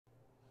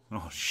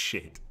Oh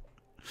shit.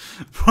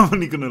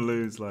 Probably gonna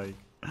lose like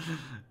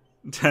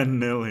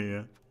 10-0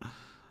 here.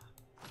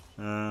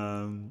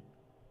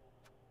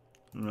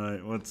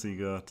 Right, what's he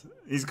got?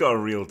 He's got a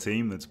real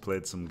team that's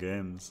played some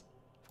games.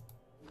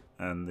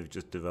 And they've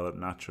just developed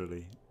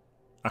naturally.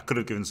 I could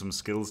have given some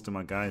skills to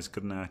my guys,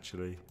 couldn't I,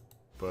 actually?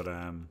 But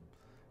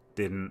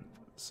didn't.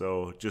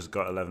 So just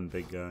got 11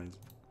 big guys.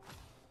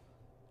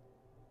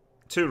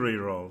 2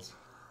 rerolls.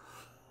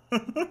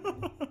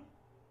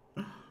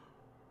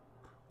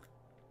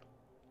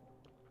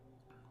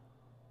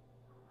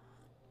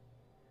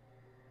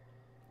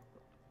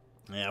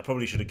 Yeah, I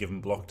probably should have given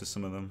block to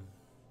some of them.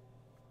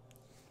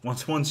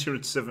 Once you're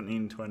at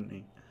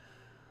 17-20.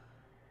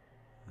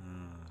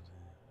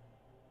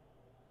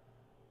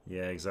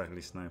 Yeah,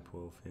 exactly, Snipe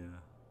Wolf, yeah.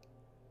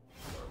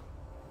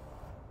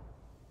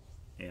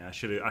 Yeah, I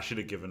should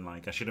have given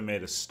like I should have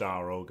made a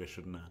star ogre,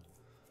 shouldn't I?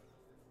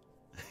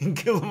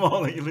 Kill them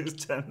all and you lose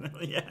 10.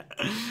 Yeah.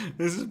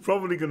 This is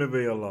probably gonna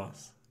be a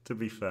loss, to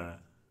be fair.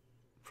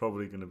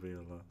 Probably gonna be a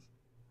loss.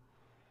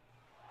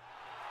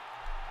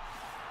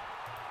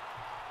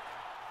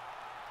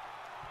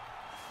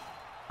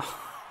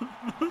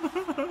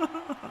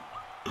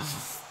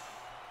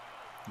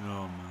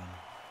 Oh man.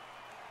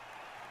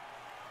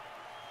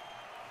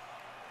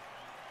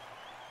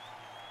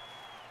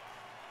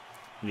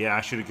 Yeah,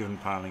 I should have given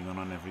piling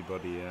on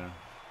everybody, yeah.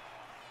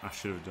 I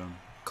should have done.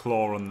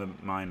 Claw on the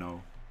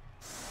Mino.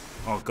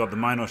 Oh god, the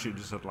Mino should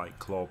just have like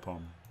claw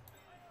palm.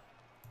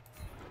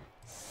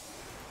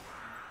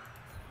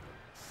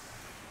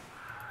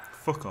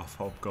 Fuck off,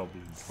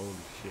 hobgoblins, holy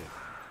shit.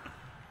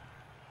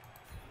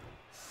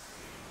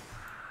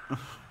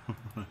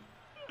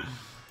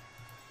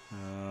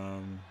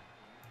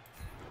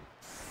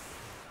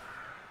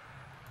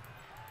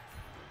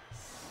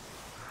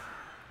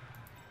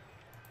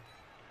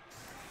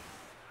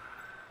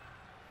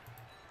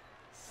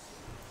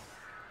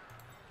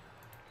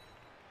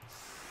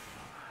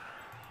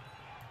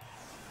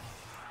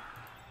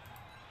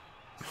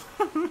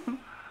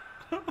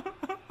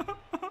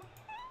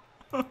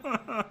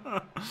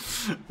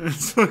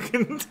 It's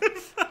fucking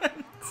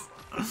defense.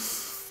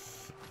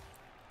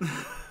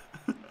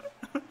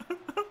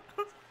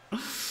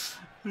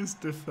 This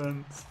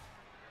defense.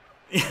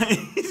 Yeah,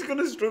 he's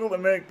gonna struggle to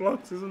make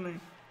blocks, isn't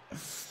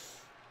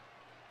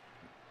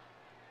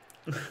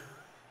he?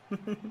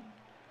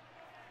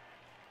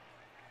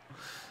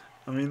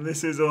 I mean,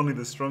 this is only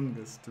the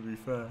strongest, to be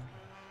fair.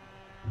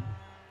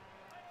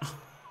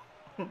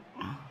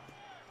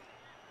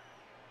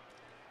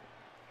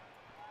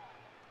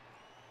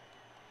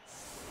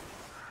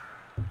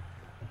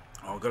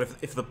 Oh god,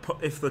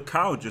 if the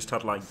cow just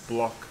had like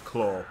block,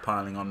 claw,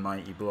 piling on,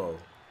 mighty blow,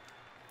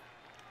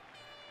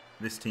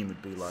 this team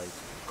would be like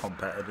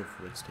competitive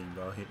for its team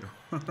value.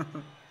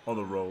 Or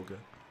the rogue. I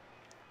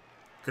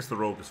guess the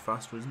rogue is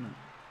faster, isn't it?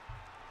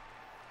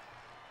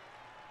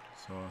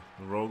 So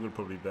the rogue would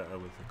probably be better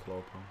with the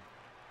claw palm.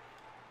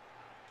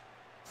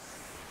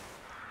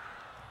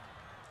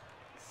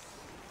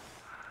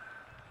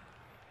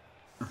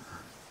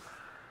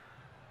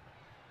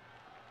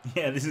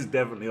 Yeah, this is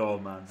definitely all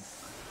man.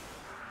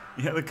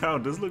 Yeah, the cow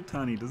does look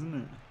tiny, doesn't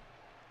it?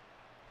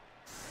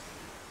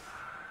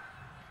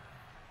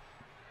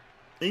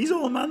 He's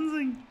all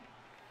mansing.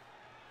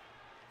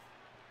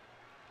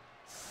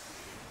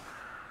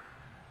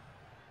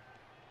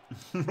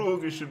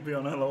 Rogue should be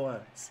on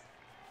LOS.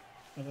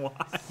 Why?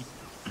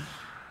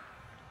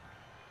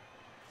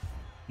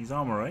 He's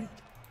armor 8.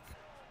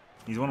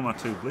 He's one of my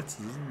 2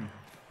 blitzes, isn't he?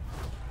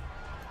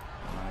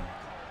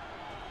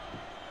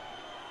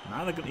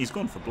 Now he's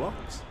going for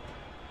blocks.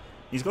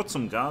 He's got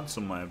some guard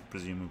somewhere,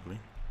 presumably.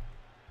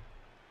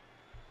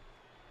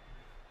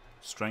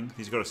 Strength.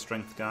 He's got a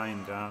strength guy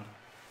in guard.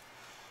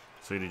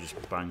 So he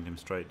just banged him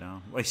straight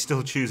down. Well, he's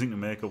still choosing to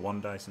make a 1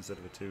 dice instead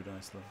of a 2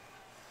 dice,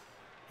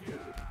 though.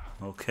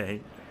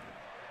 Okay.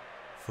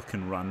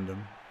 Fucking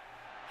random.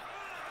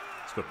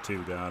 He's got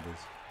 2 guarders.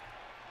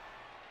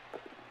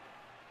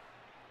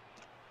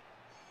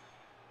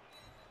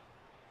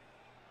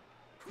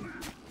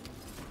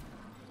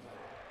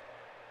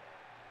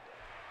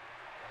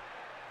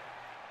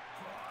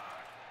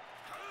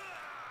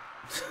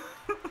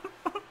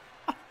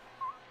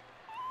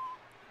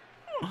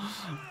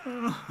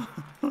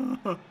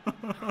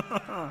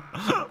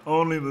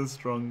 Only the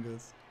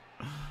strongest.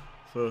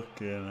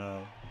 Fucking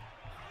hell.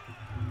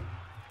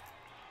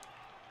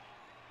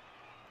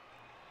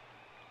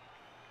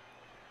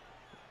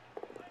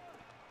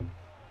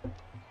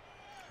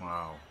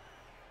 Wow.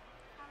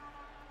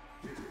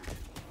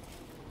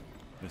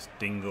 This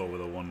dingo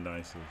with a 1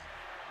 dice.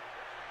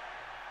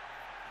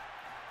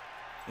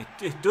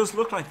 It does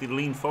look like they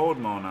lean forward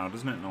more now,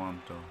 doesn't it,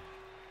 Noanto?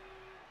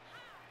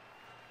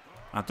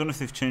 I don't know if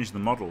they've changed the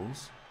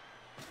models,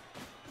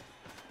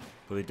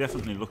 but they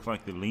definitely look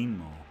like they lean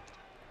more.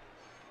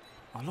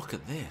 Oh, look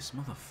at this,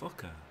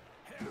 motherfucker.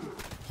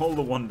 All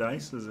the 1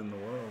 dices in the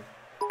world.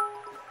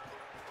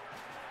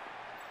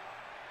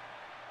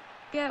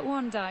 Get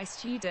 1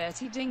 dice, you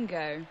dirty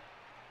dingo.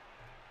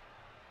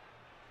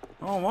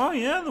 Oh, wow,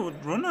 yeah, the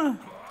runner.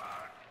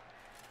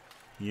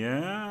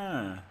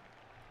 Yeah.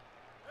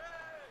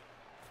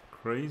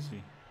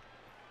 Crazy.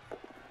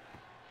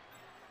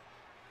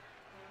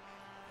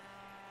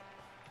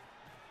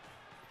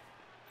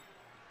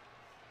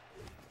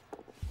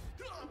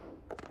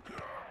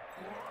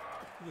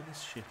 Look at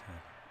this shithead.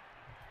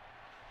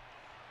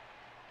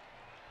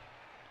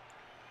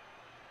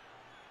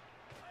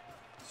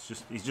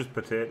 He's just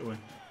potatoing.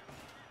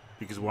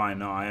 Because why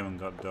not? I haven't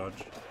got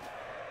dodge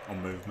or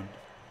movement.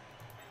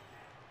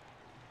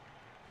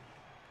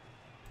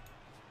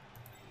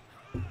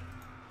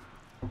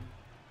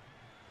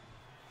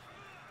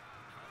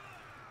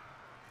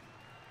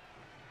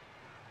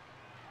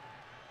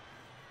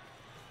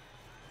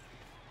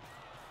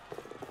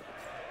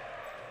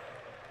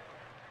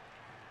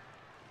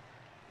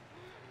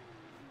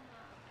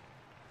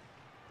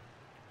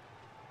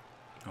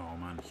 Oh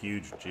man,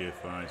 huge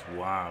GFIs.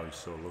 Wow, he's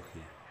so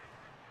lucky.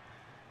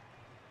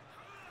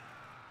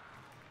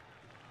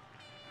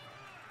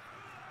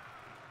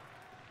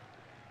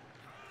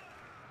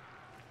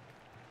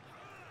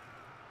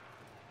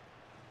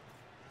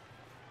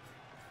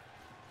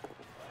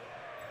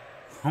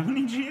 How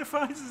many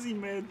GFIs has he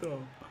made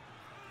though?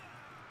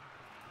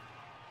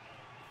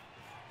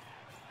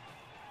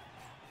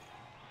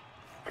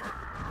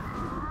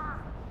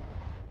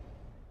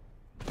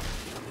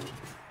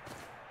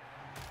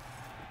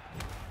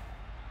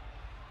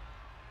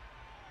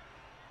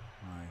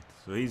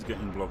 So he's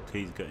getting blocked,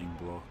 he's getting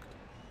blocked.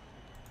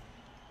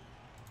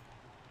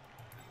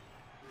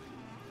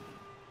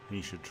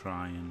 He should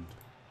try and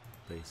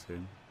base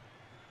him.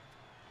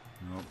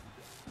 Nope.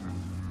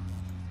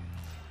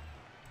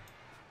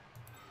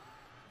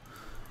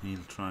 He'll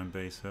try and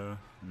base her.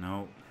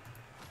 No.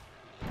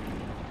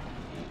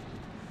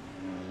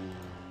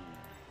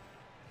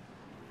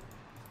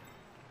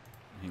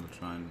 He'll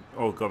try and...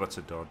 Oh god, that's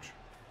a dodge.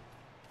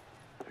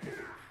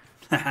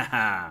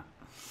 Haha.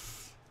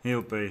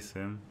 He'll base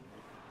him.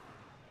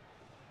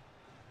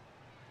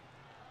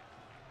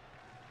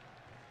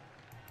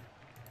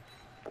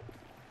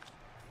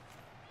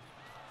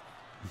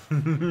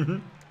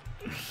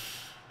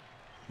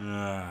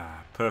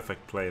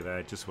 Perfect play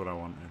there, just what I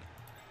wanted.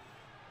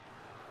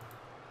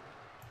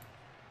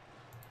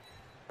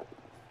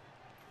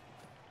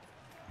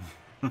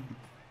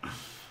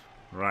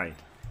 Right.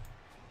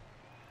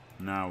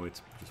 Now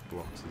it's just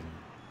blocks, isn't it?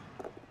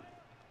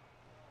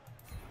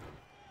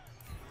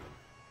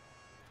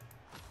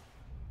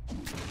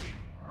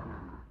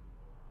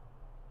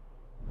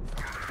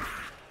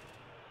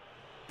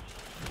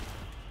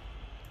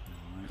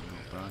 Alright,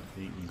 not bad.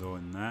 He can go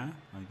in there,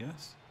 I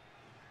guess.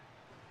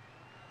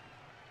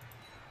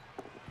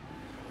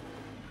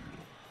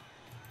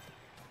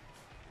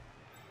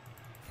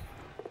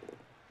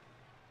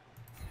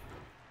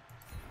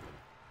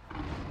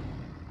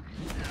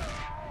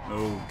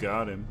 Oh,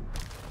 got him.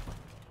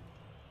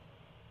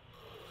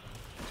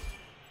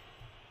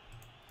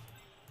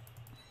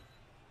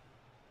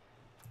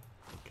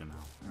 Fucking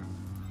hell.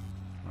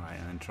 Right,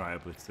 and then try to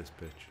blitz this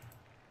bitch.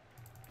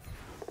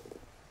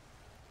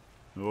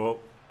 Oh,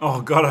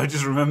 oh god! I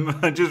just remember.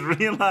 I just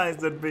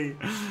realised there'd be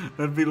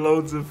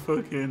loads of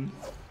fucking.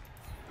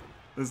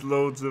 There's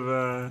loads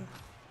of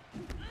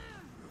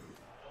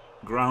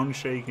ground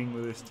shaking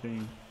with this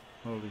team.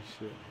 Holy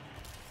shit.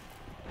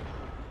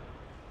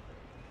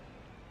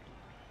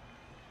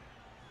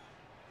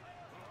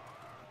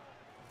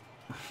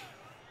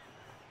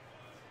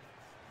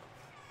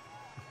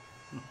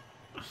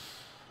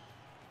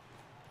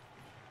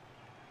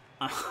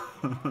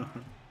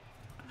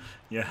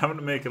 Yeah, having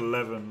to make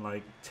 11,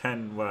 like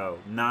 10, well,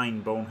 9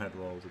 bonehead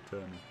rolls a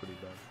turn is pretty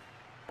bad.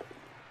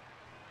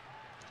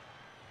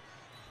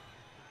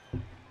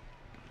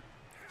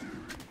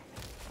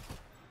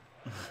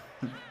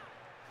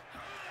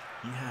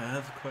 Yeah,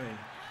 earthquake.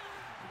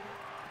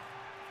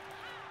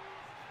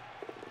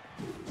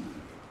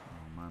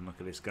 Oh man, look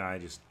at this guy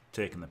just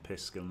taking the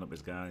piss, skilling up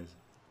his guys.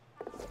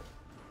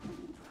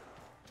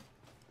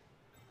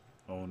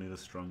 Only the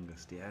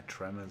strongest. Yeah,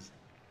 tremors.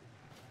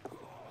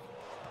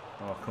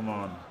 Oh, come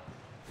on.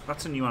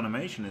 That's a new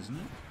animation, isn't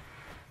it?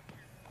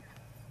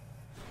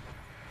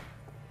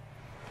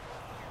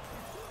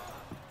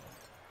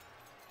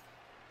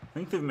 I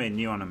think they've made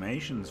new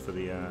animations for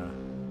the,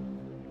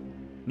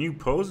 new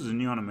poses and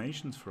new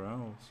animations for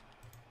Elves.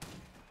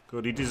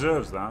 Good, he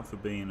deserves that for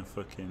being a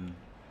fucking,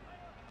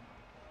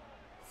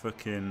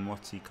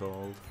 what's he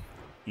called?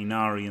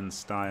 Inarian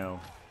style.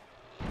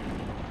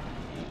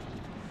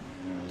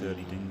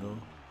 Dirty dingo.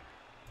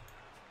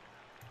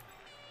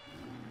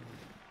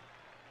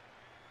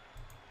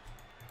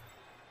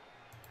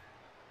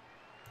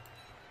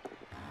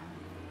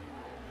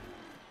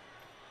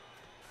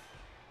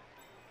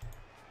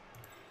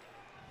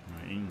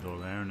 Right, he can go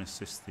there and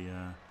assist the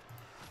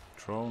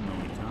troll. No,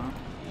 he can't.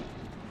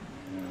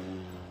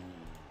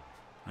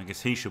 I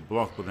guess he should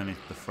block, but then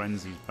if the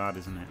frenzy's bad,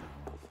 isn't it?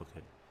 Oh, fuck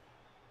it.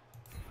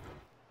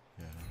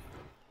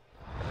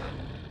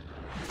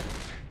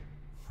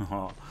 Yeah.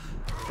 Oh,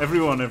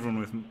 everyone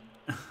with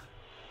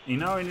You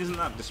know, and isn't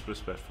that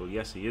disrespectful?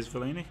 Yes, he is,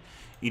 Volanic.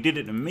 He did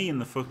it to me in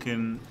the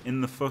fucking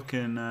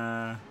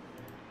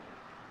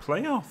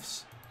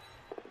playoffs.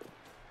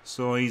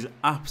 So he's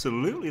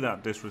absolutely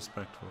that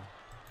disrespectful.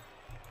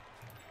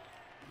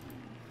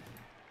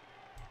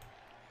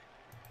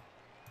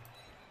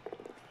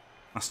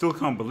 I still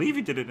can't believe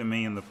he did it to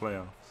me in the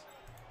playoffs.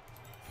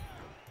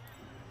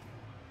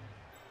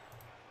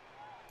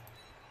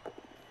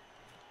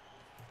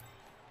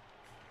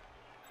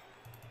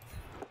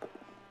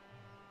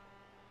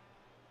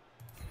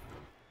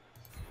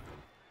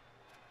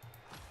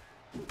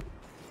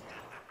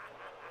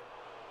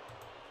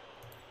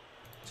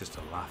 Just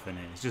a laugh,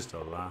 innit? It's just a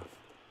laugh.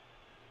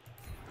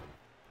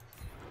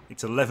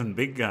 It's 11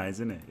 big guys,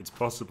 isn't it? It's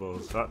possible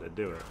for that to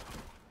do it.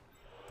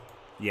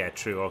 Yeah,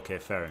 true. Okay,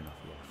 fair enough.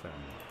 Yeah, fair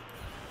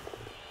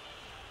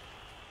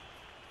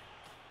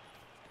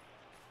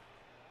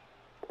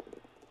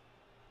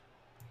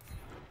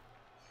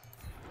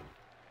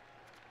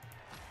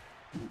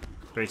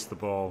enough. Trace the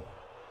ball.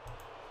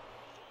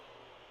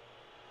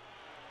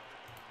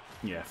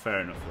 Yeah, fair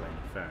enough, Lane.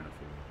 Fair enough.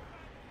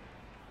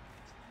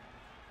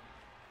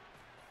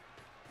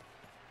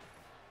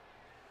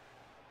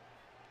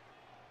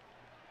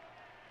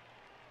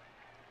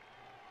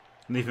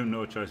 Leave him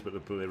no choice but to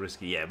play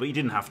risky. Yeah, but he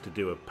didn't have to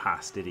do a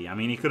pass, did he? I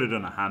mean, he could have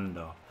done a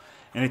handoff.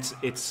 And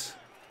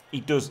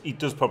he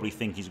does probably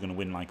think he's going to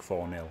win like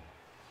 4-0.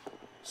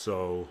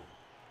 So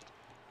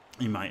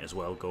he might as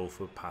well go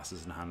for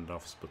passes and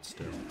handoffs, but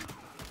still.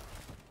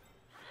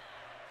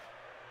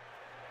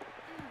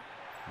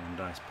 One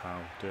dice pal,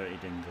 dirty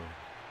dingo.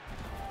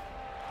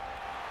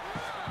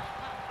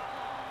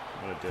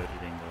 What a dirty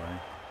dingo, eh?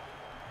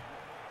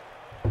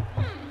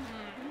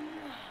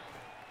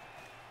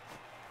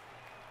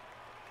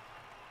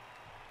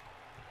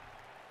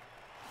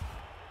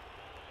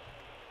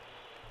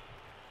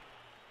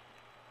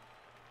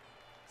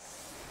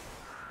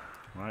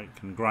 Right,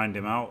 can grind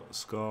him out,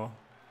 score.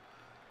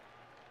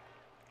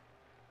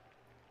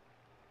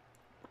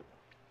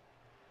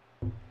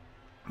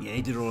 Yeah,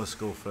 he did roll a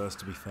score first,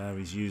 to be fair.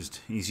 He's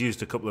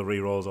used a couple of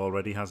rerolls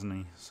already, hasn't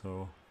he?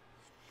 So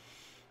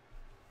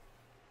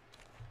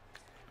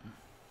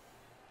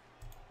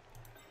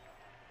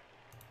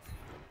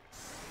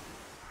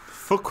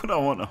fuck would I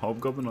want a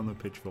hobgoblin on the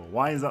pitch for?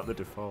 Why is that the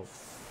default?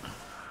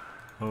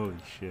 Holy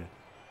shit.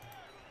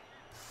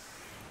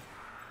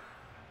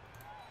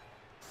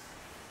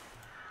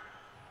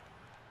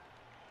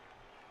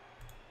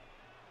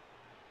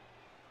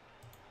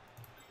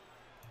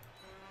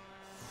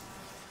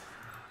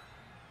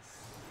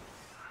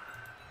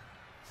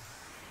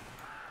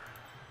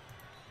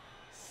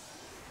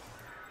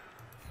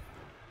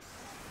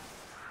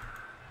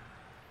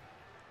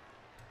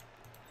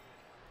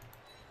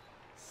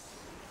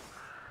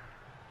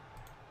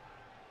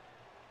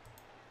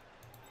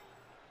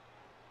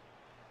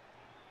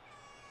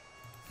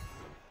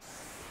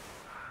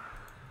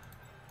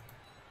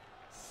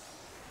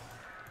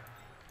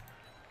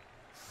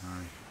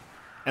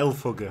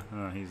 Elf hugger.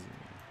 Oh, he's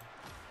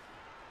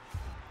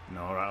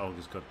no, right.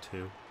 Olga's got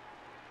 2.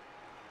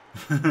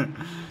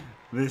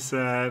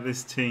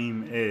 This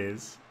team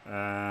is you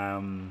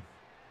know,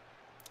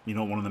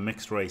 one of the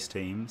mixed race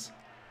teams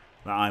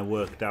that I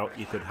worked out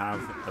you could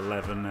have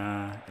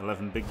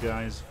 11 big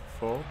guys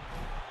for.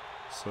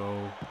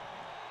 So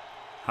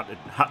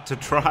had to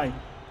try,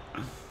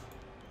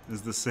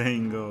 as the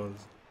saying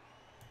goes.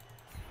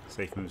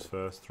 Safe moves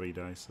first. 3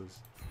 dices.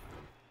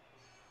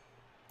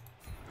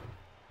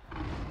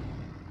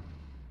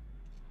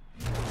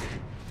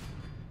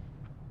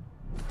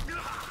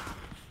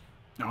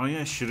 Oh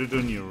yeah, should have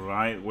done your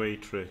right way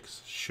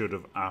tricks. Should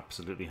have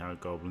absolutely had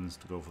goblins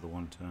to go for the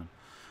 1 turn.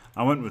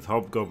 I went with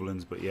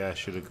hobgoblins, but yeah,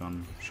 should have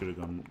gone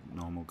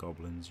normal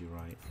goblins. You're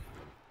right.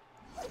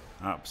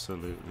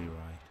 Absolutely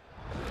right.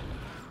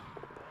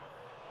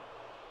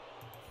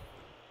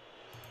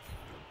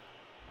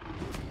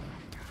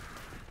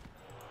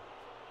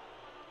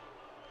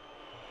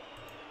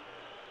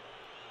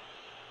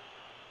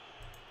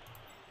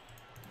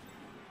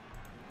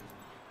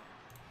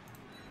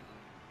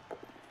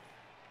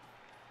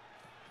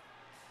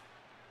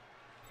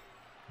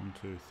 One,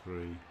 2,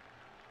 3,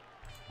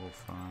 4,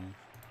 5.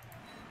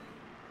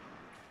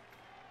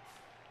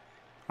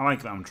 I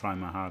like that I'm trying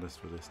my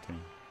hardest with this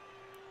team.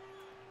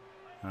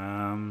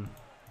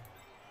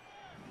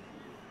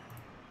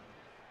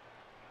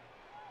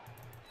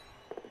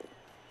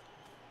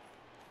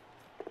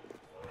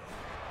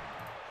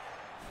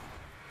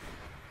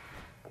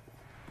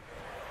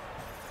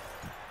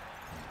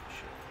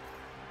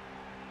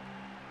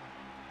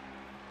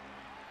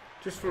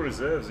 Just for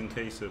reserves in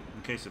case a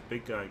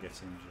big guy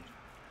gets injured.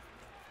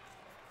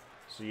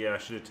 So yeah, I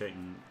should have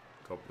taken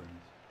goblins.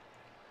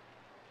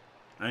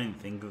 I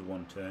didn't think of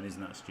 1 turn. Isn't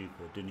that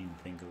stupid? Didn't even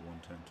think of the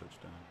 1 turn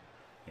touchdown.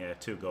 Yeah,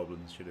 2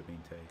 goblins should have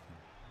been taken.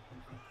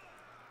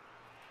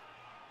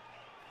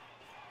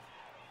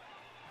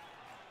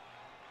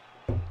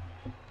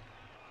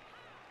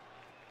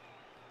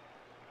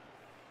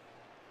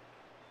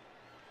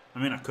 I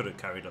mean, I could have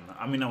carried on that.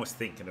 I mean, I was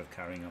thinking of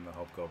carrying on the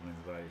hobgoblins,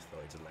 but I just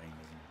thought it's lame,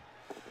 isn't it?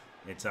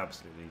 It's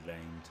absolutely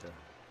lame to...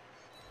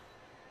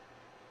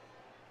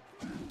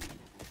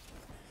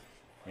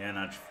 Yeah,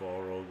 nudge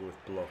 4 Rogue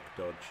with block,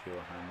 dodge,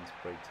 your hands,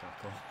 break,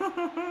 tackle.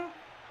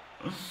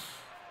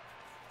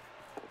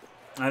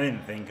 I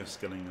didn't think of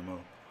skilling them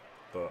up,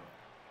 but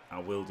I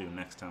will do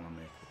next time I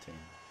make the team.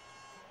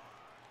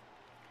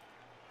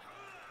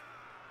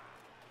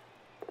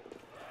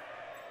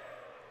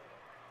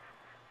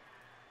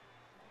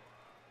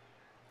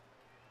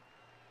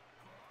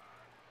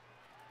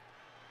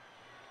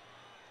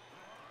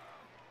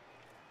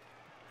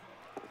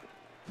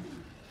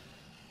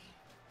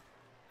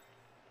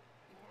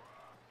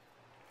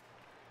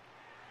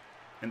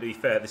 And to be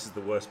fair, this is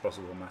the worst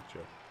possible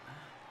matchup.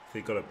 If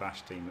they got a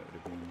bash team, it would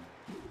have been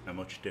a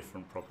much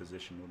different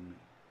proposition, wouldn't it?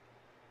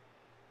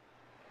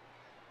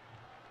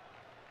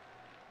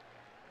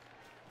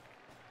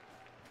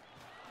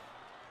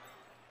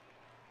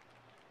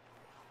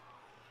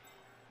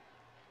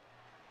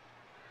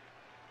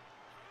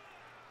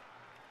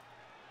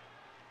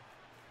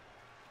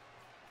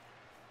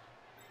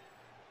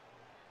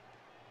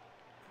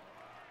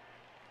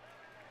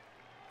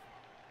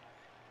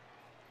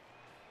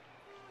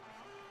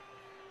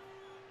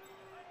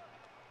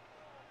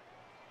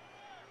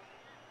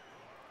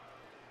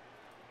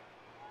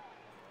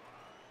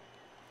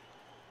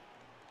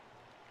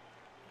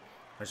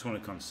 I just want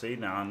to concede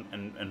now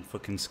and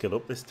fucking skill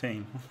up this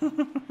team.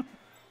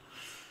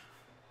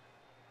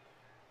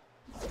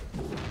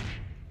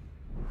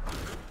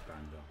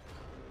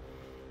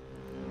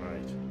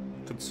 Right.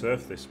 Could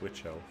surf this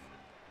witch elf.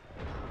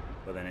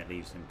 But then it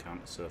leaves him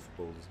counter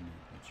surfable, doesn't it?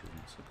 Which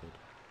isn't so good.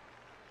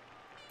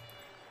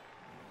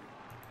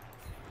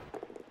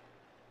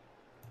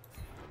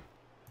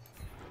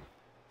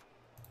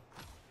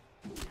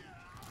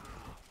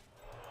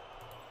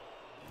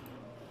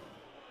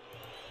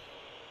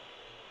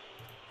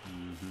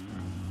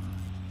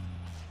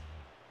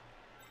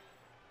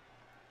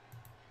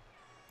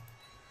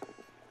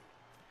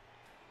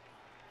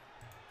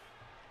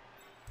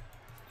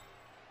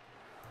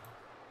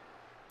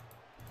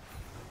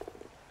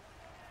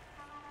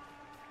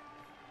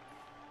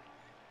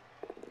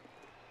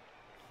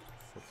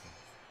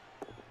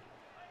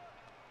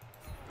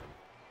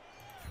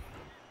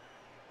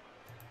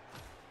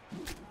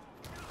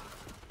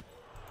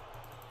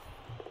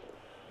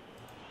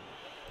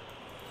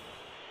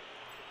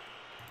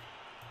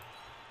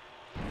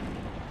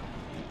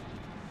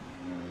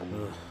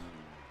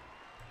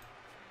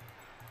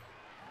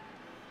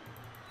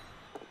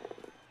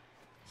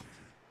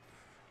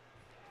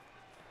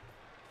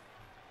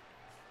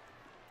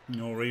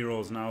 No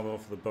rerolls now though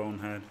for the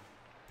bonehead.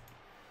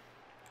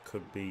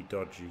 Could be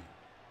dodgy.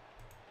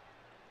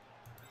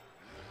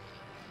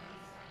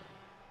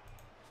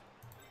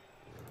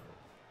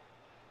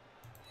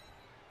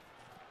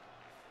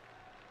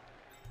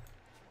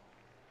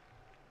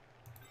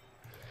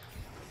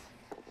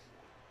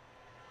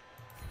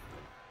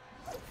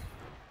 Oh,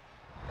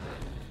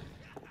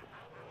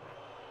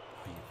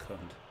 you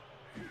cunt.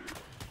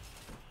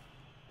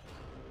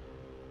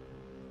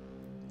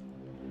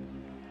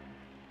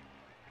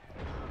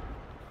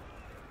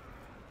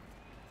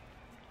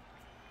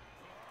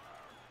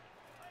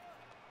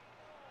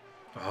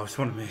 I just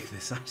want to make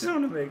this. I just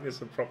want to make this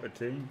a proper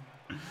team,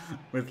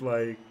 with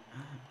like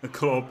a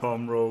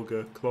Clawpom Rogue,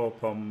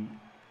 Clawpom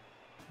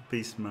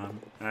Beastman,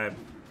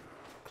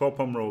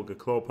 Clawpom Rogue,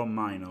 Clawpom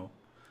Mino,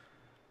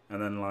 and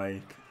then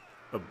like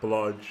a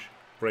Blodge,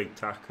 Break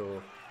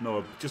Tackle.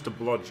 No, just a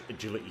Blodge,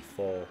 Agility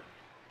 4,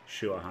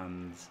 Sure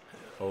Hands,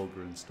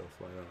 Ogre and stuff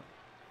like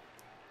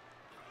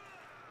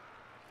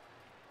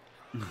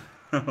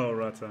that. Oh,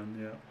 Rattan,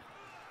 yeah.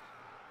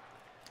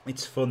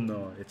 It's fun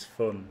though. It's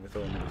fun with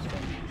only the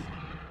strongest.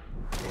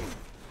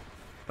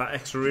 That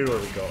extra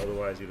reroll we got,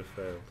 otherwise you'd have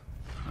failed.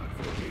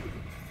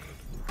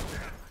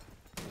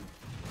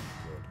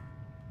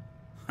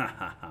 Ha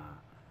ha ha.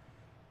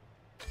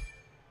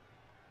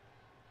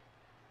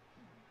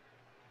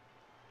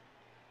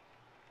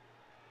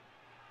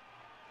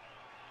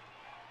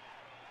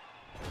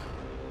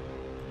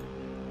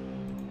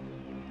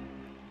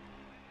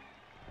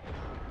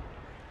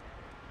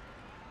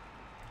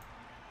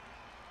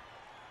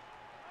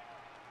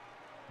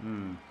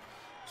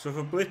 So if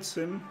I blitz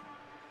him,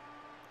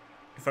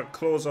 if I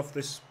close off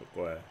this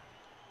square,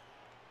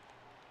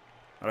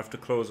 I'd have to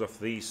close off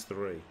these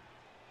three.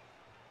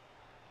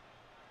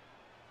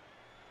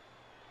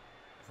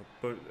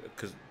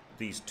 Because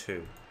these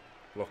two,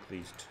 block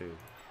these two.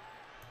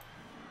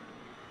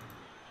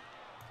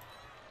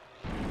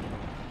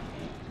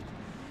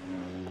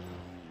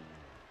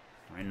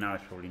 Right now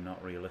it's probably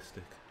not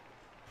realistic.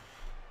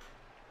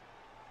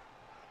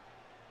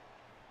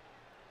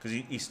 Because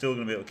he's still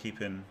going to be able to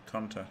keep in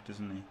contact,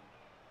 isn't he?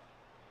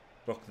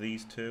 Block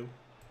these two.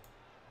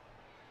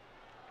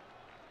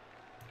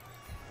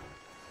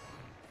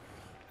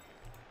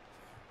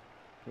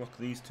 Block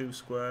these two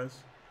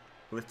squares.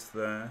 Blitz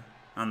there.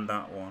 And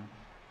that one.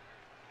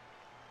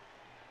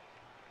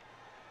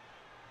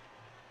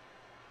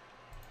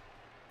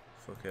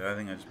 Fuck it, I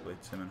think I just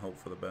blitz him and hope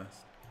for the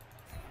best.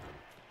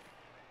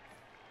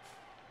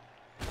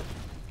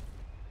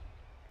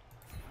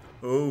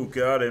 Oh,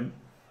 got him.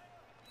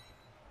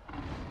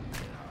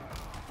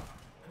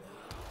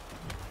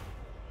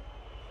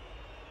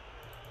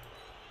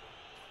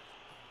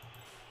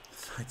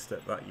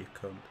 Sidestep that, you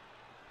cunt.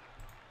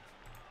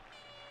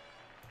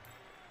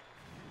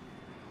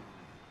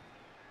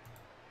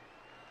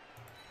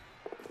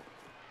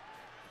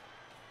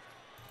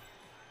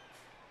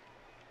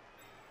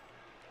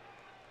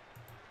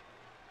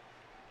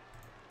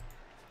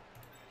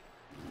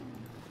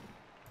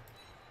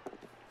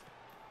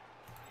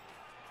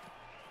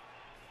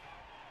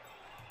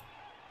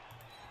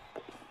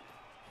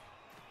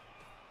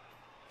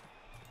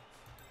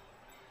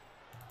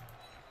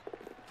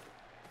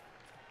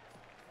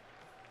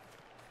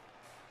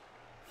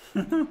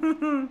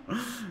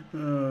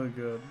 Oh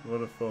god,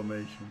 what a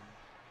formation.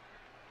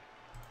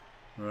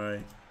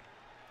 Right.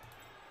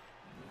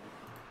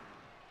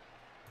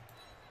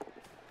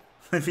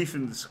 They've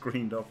even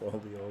screened off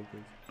all the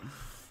ogres.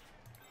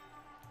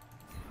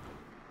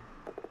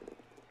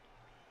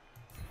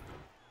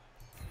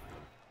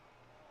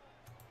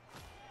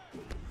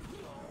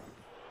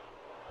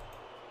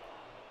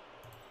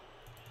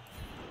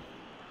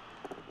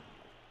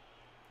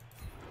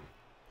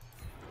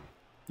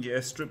 Yeah,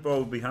 a strip ball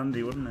would be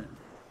handy, wouldn't it?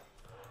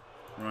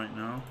 Right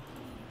now.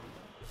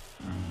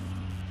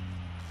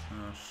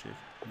 Oh shit,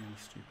 really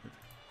stupid.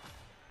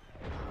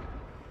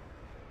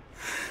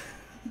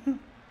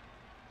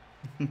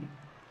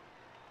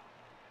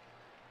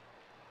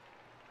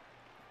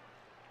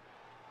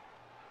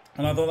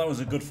 And I thought that was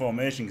a good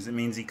formation because it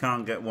means he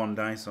can't get one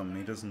dice on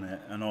me, doesn't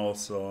it? And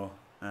also,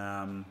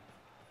 that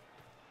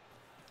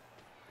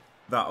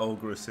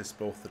ogre assists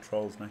both the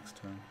trolls next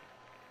turn.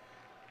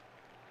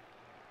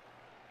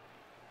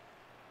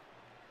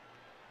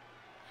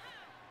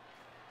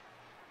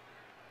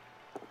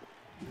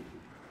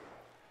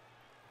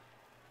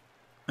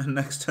 And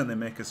next turn they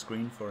make a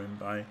screen for him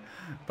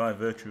by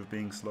virtue of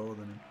being slower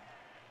than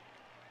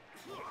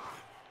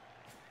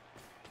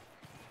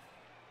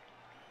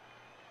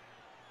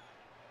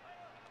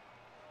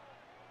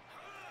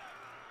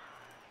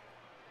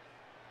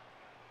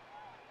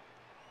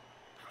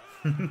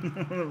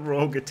him.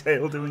 Rogue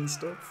tail doing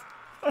stuff.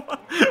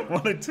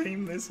 What a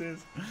team this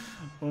is.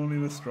 Only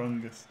the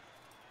strongest.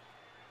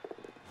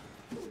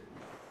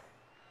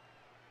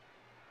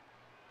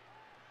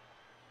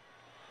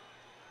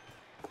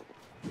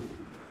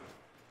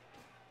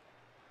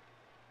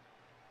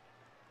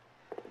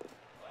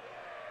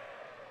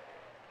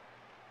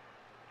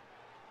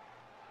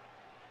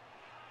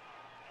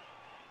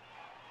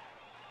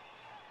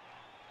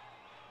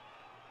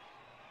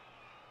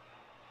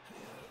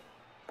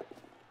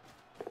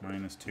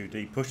 Minus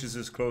 2D. Pushes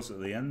us closer to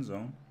the end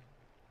zone.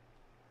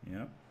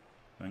 Yep.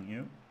 Thank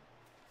you.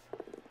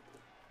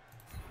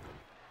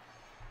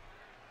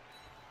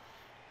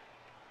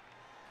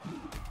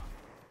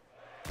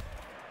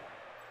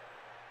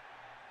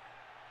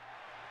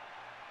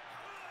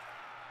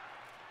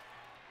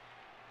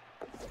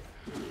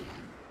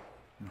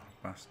 Oh,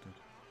 bastard.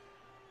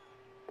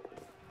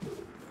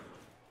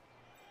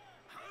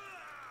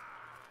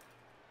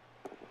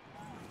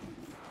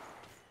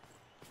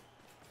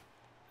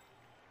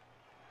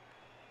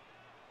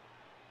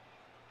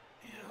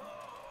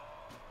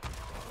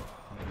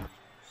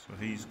 So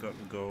he's got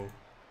to go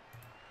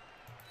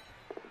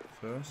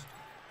first.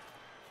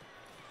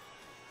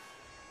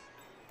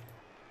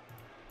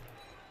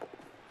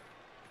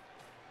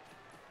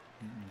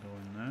 Go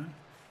in there.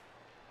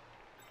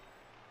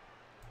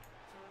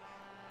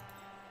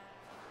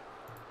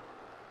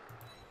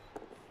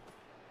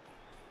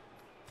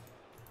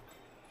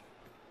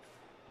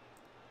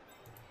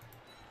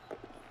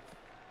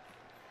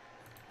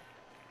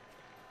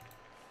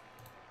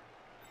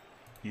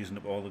 Using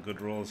up all the good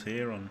rolls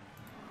here on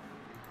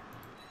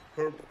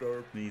Herp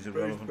derp. these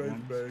irrelevant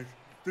ones. Base.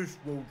 This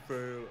won't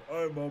fail.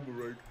 I'm on the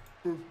right.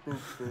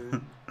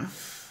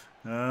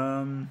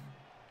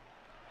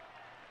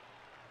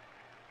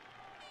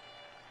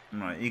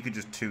 Right, he could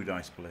just 2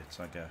 dice blitz,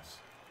 I guess.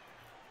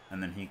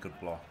 And then he could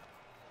block.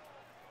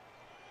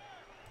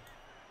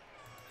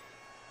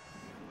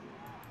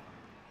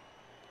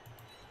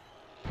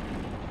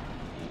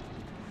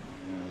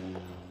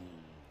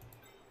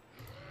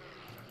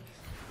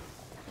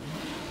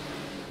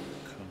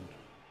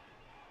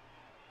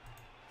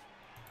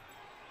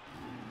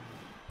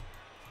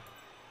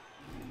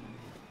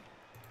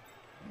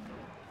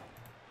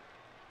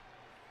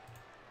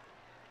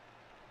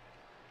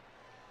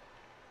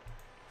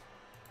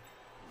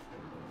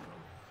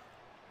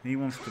 He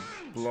wants to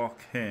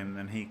block him,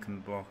 then he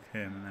can block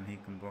him, and then he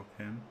can block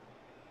him.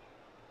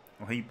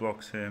 Or he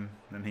blocks him,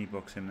 then he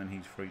blocks him, then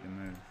he's free to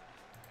move.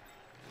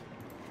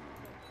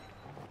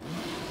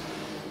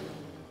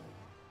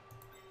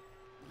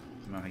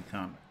 No, he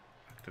can't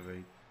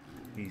activate.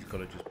 He's got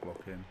to just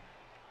block him.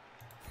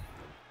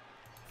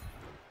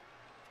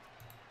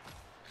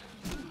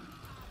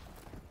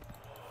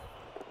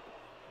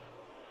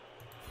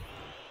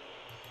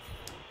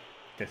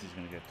 Guess he's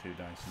going to get 2 dice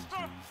in this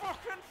one. Stop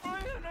fucking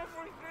firing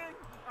everything!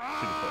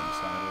 Should have put him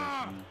sideways,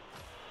 shouldn't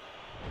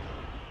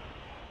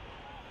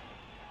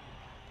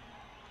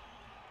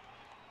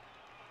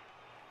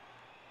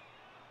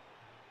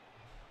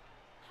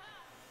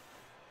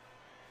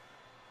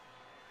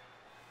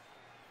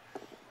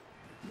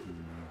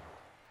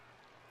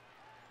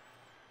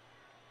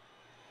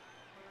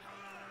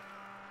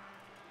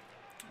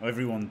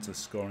Everyone's a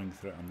scoring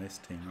threat on this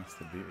team. That's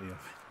the beauty of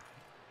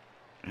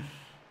it.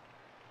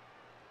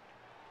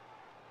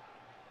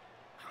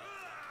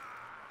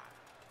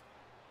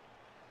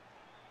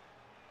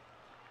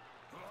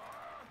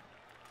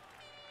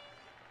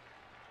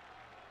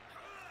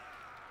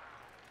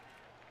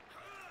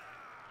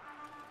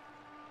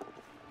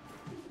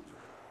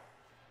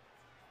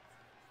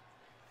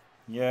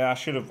 Yeah, I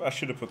should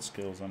have put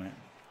skills on it.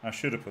 I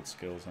should have put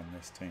skills on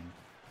this team.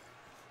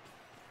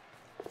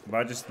 But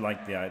I just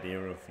like the idea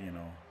of, you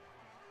know,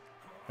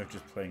 of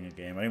just playing a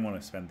game. I didn't want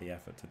to spend the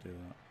effort to do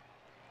that.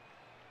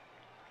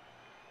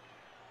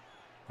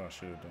 But I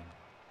should have done.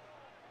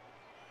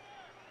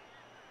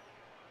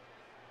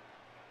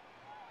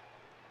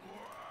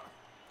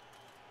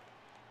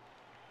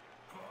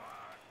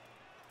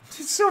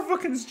 It's so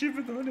fucking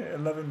stupid though, isn't it?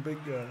 11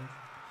 big guys.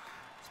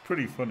 It's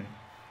pretty funny.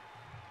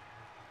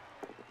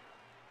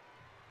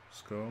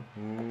 Score.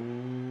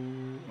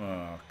 Ooh. Oh,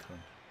 okay.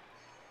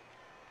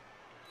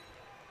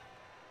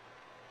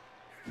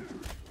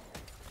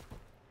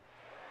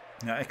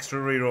 That extra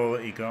reroll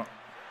that he got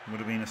would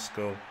have been a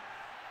skull.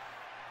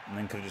 And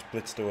then could have just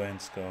blitzed away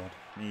and scored.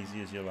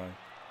 Easy as you like.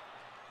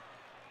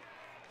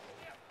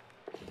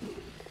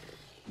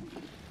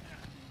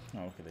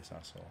 Oh, look at this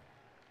asshole.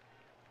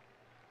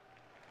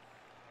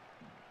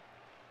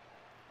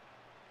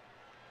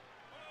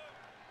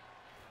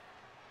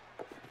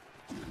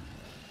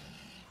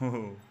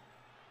 Oh.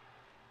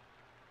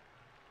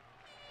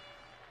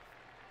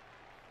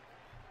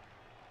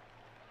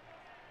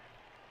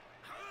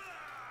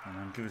 Come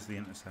on, give us the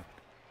intercept.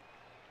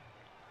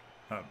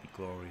 That'd be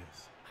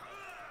glorious.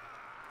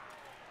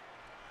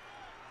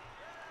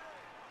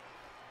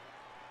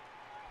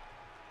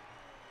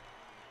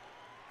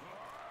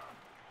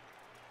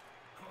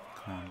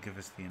 Come on, give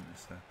us the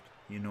intercept.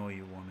 You know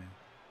you want it.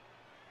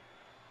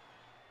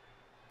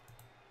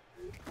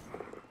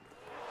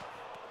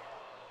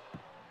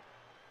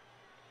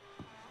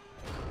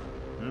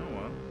 Oh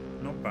well,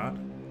 not bad.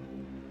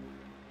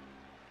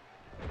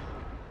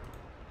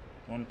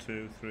 1,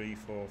 2, 3,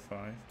 4,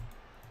 5.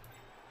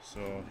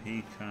 So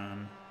he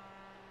can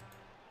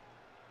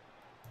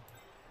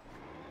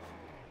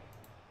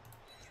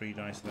 3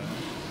 dice there.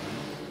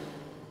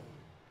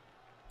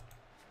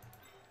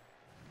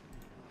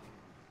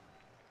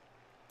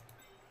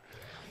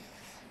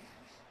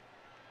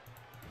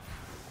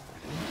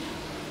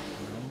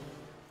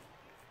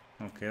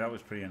 No. Okay, that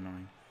was pretty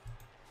annoying.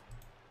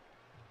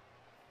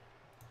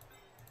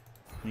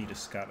 Need a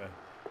scatter.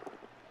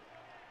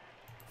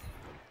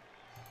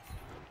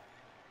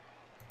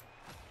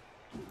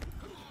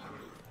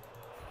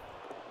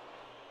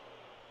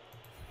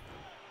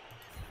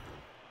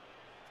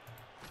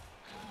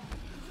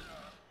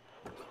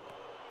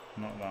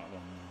 Not that one,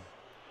 no.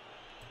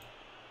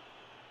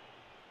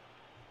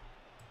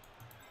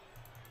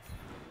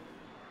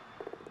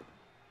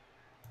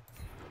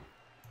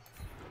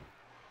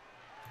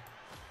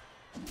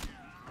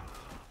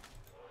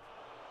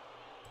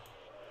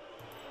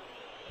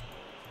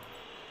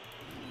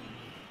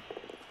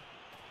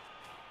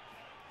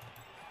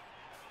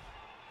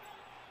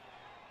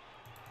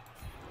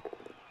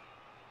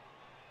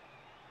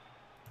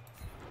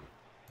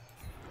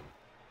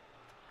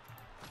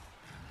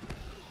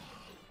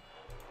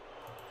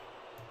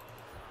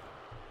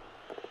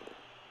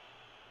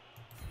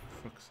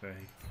 Fuck's sake.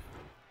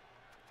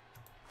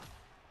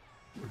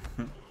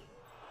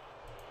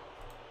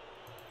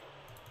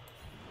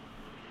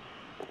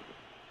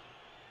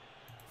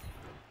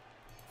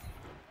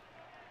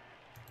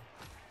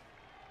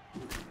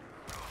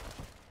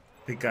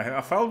 Big guy.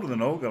 I fouled with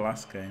an ogre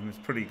last game. It was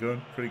pretty good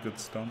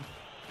stomp.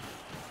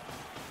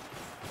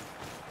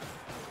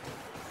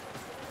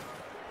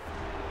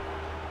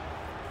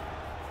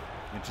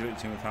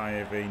 Agility with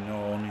high AV,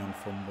 no, only on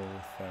fumble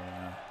with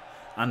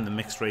and the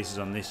mixed races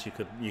on this.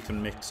 You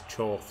can mix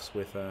chorfs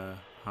with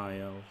high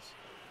elves.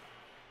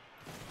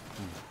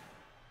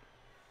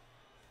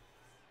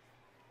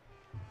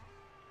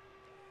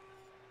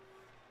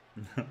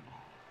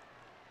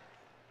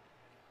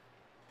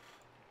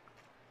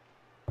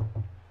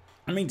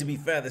 I mean, to be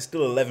fair, there's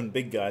still 11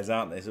 big guys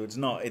out there, so it's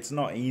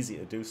not easy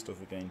to do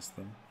stuff against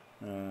them.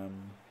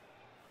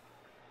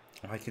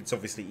 Like, it's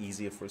obviously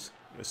easier for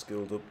a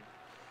skilled up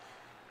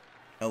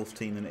elf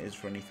team than it is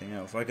for anything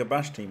else. Like, a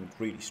bash team would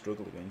really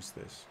struggle against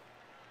this,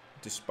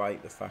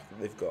 despite the fact that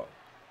they've got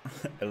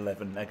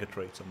 11 nega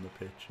traits on the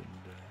pitch, and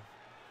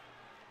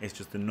it's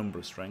just the number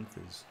of strength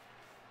is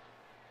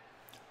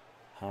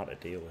hard to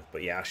deal with.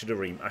 But yeah, I should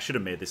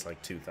have made this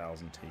like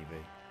 2000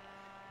 TV.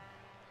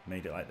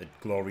 Made it like the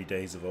glory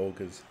days of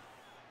ogres.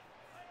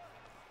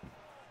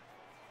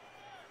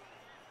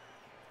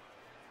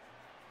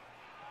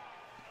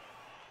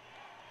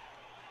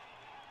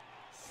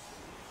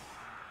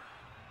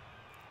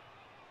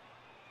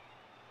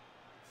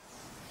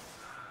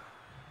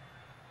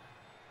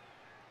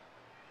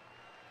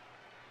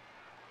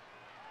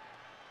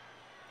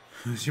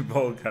 Who's your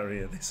ball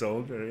carrier? This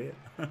ogre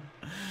here.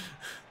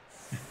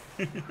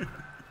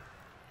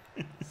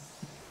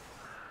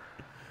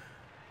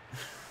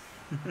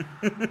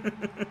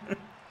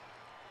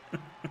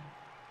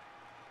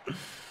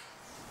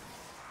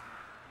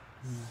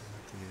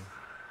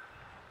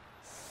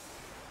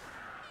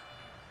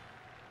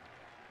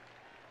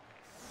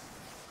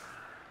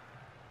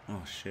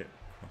 Oh shit,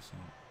 cross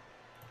out.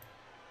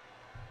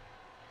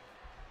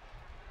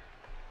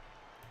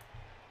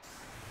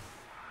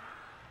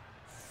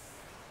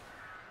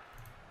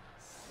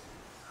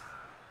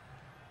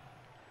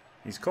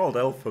 He's called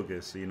Elf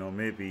Hugger, so you know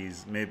maybe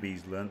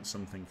he's learnt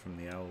something from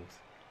the elves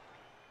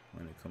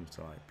when it comes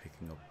to like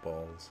picking up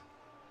balls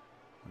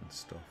and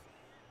stuff.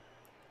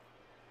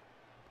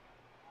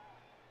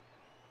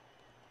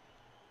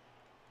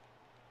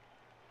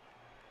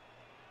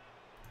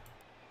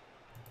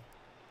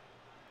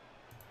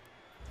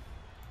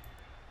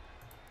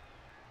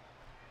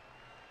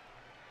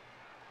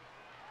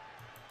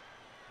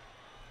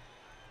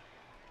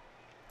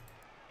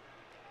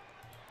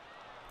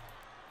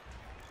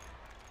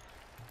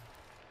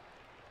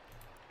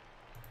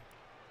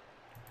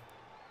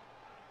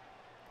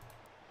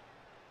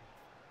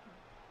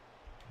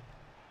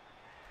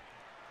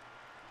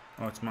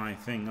 Oh, it's my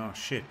thing. Oh,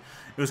 shit.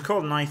 It was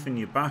called Knife in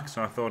Your Back,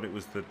 so I thought it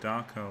was the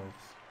Dark Elves.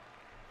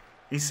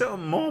 He's set up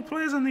more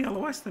players on the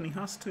LOS than he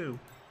has to.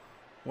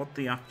 What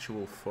the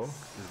actual fuck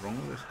is wrong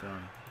with this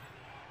guy?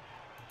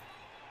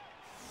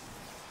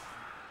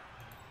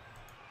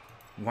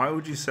 Why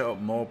would you set up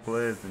more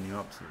players than you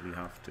absolutely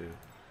have to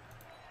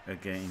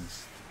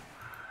against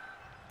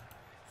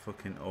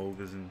fucking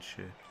ogres and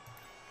shit?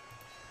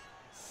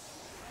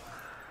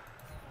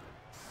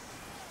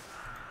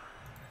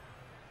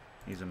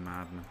 He's a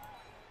madman.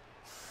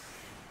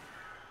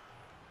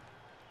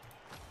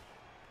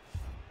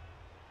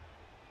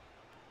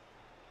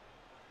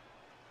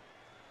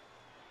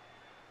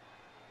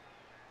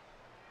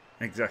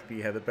 Exactly,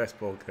 yeah, the best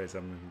ball carries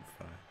I'm moving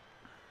fire.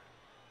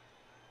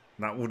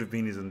 That would have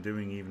been his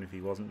undoing even if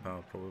he wasn't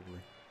powered, probably.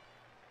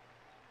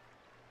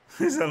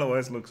 His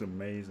LOS looks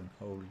amazing,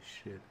 holy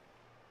shit.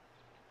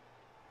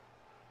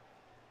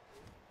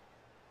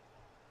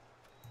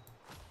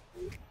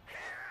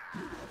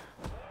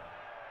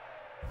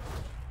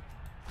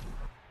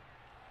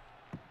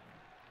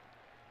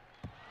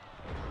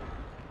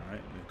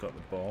 Alright, we've got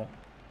the ball.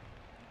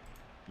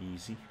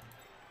 Easy.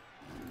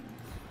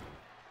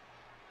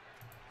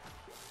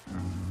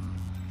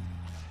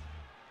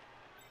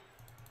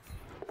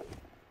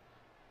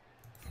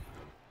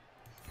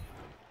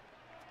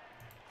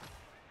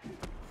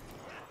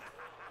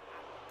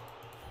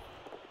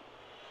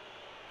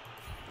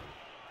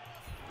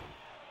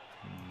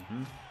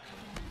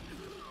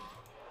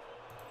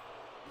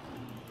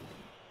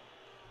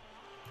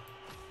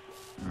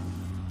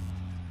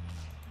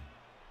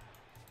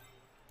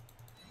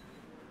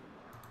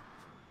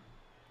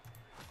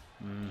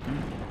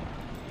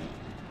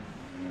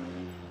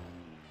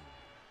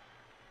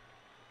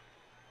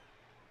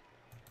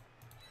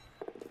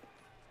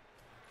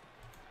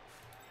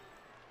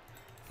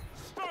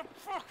 Stop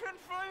fucking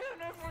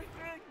firing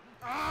everything!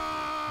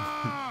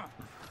 Ah!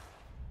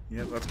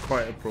 Yeah, that's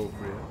quite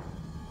appropriate.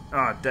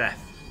 Ah, death.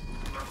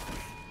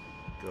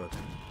 Good.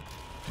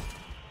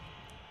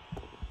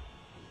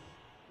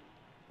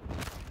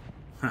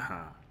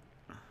 Haha.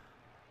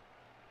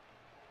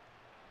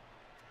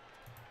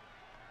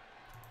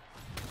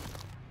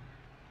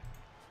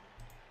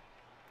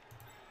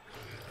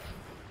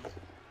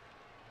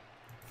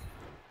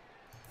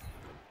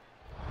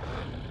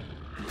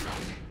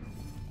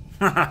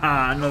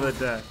 Haha, another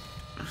death.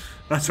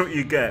 That's what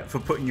you get for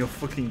putting your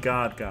fucking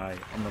guard guy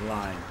on the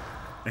line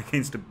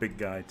against a big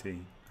guy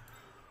team.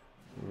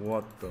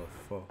 What the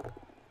fuck?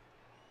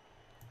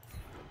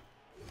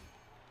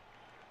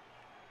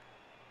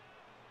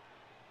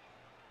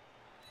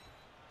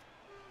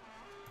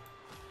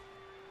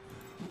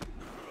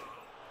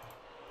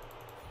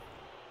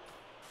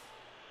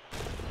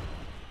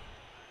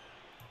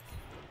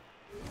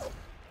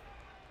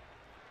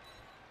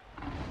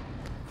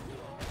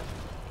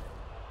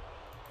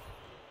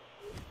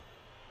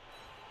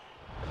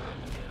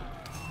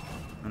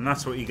 And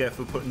that's what you get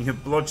for putting your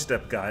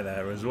Bloodstep guy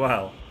there as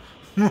well.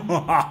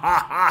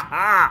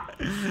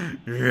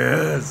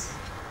 Yes!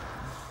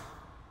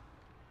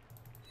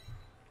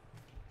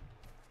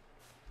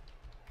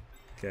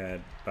 Get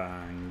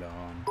banged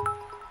on.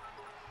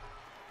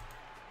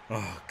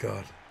 Oh,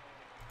 God.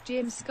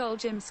 Jim Skull,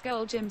 Jim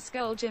Skull, Jim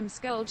Skull, Jim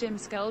Skull, Jim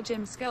Skull,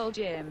 Jim Skull,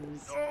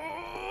 Jims.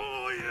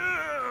 Oh,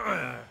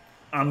 yeah!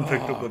 And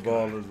picked up the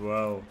ball as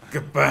well.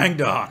 Get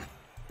banged on.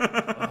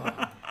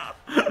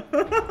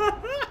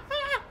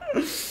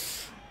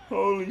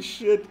 Holy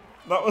shit.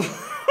 That was,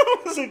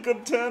 that was a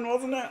good turn,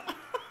 wasn't it?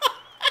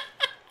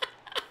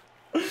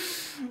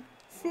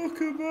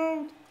 Fuck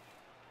about.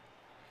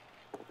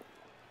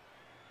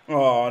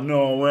 Oh,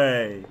 no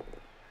way.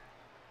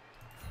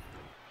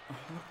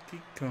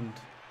 Lucky cunt.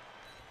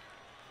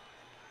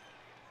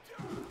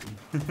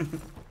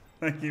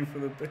 Thank you for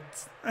the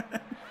bits. Oh,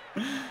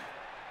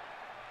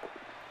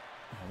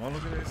 well,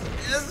 look at this.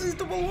 Yes, he's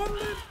double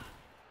wonded.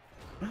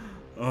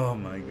 Oh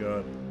my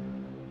god.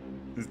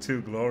 It's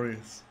too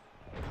glorious.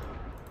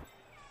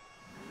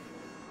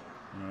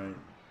 Right.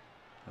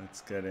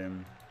 Let's get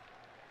him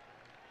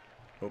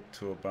up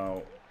to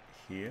about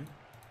here.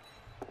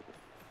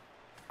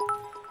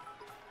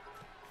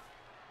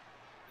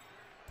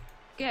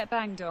 get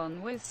banged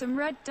on with some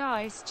red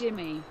dice,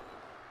 Jimmy.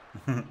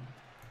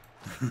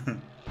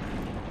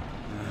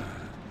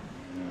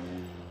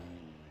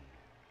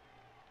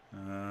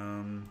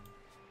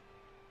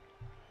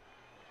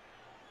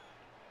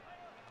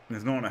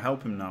 There's no one to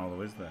help him now,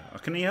 though, is there? Or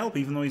can he help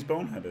even though he's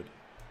boneheaded?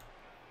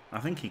 I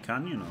think he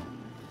can, you know.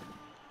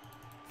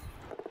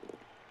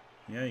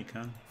 Yeah, he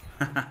can.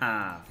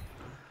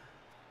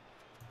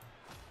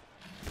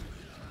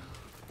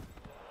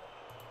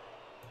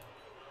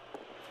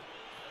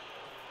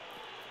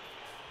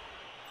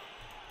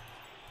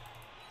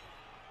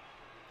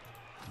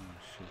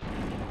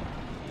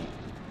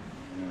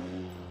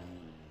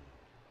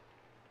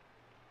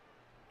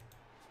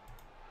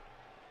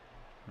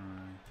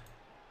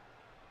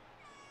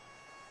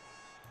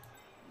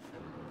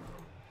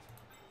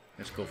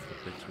 Let's go for the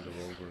blitz with the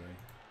Wolverine.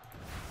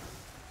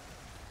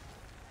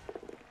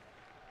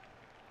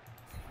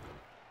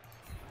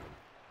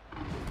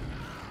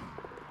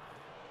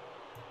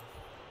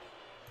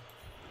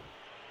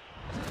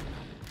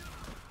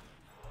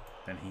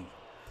 Then he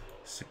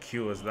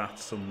secures that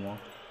somewhat.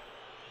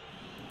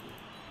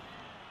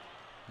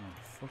 Oh,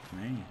 fuck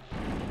me.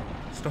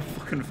 Stop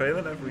fucking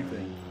failing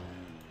everything.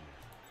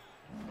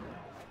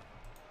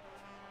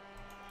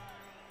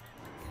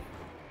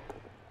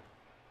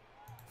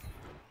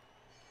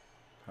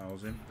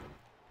 Powers him.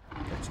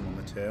 Gets him on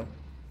the tail.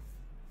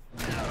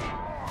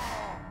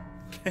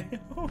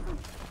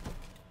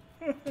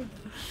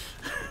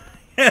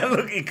 Yeah,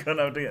 look, he cut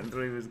out to get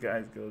 3 of his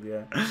guys killed,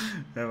 yeah.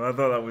 I thought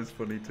that was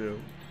funny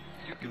too.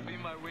 You can be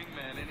my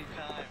wingman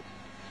anytime.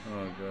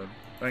 Oh god.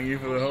 Thank you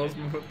for the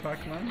horseman foot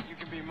pack, man. You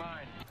can be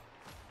mine.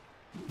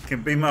 You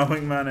can be my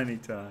wingman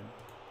anytime.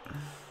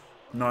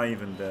 Not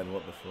even dead,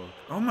 what the fuck.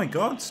 Oh my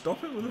god,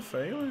 stop it with the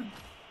failing.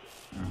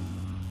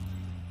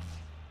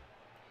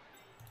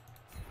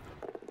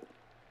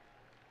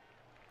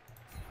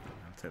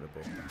 I'll take the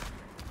ball back.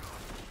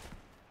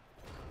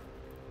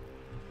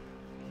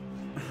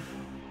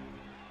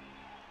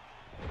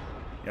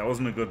 Yeah,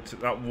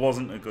 that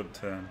wasn't a good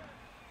turn.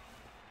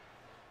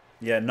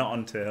 Yeah, not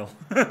until.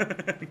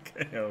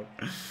 KO.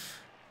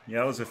 Yeah,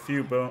 there was a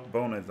few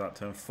boneheads that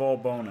turn. 4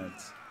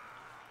 boneheads.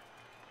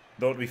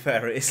 Though to be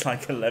fair, it is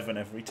like 11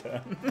 every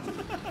turn.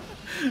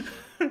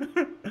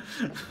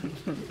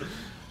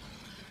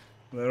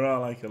 There are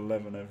like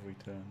 11 every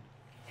turn.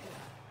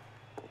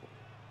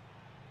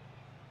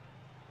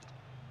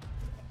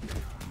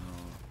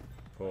 Oh,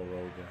 poor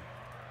Roger.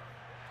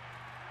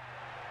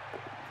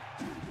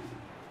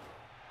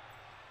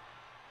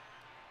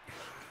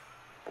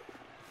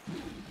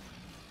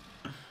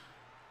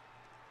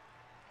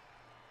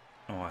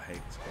 Oh, I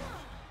hate this guy.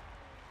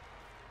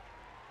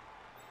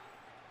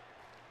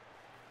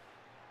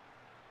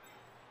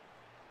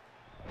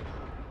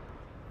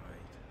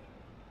 Right.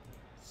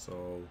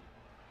 So,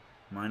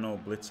 minor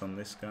blitz on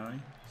this guy,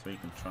 so he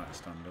can try to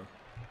stand up.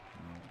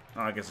 No.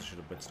 Oh, I guess I should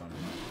have blitzed on him.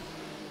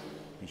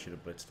 He should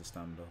have blitzed to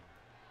stand up.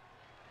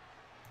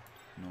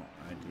 Not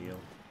ideal.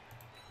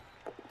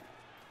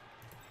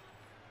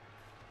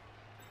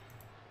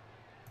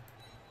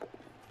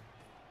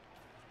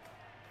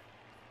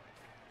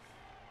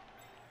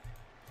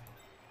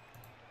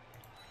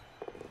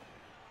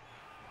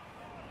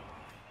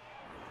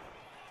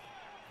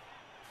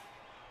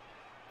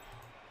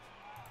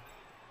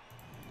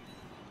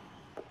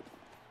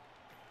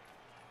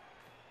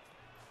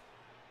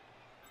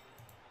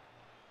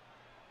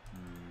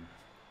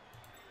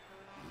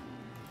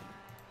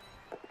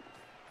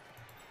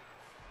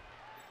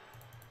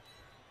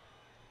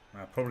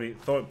 I probably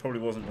thought it probably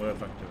wasn't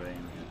worth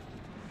activating.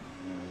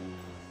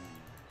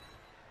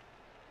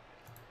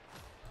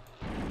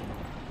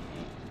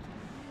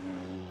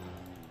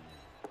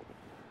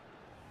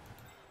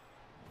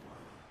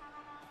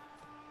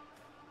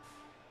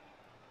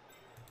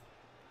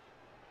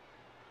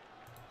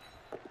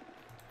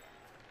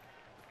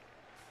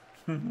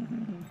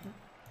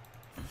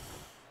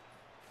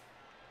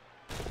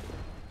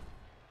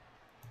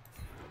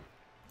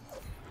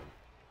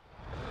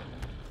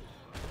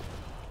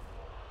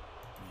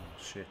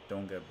 Shit,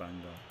 don't get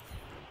banged up.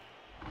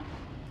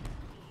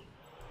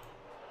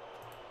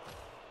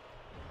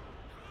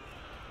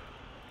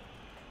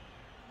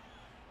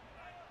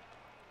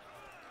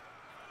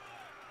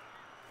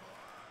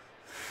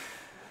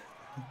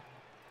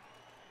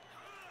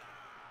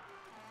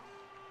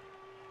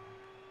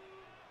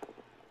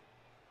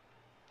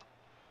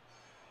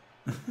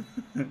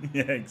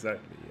 Yeah,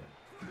 exactly,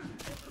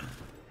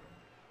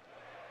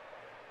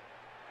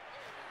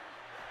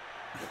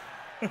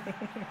 yeah.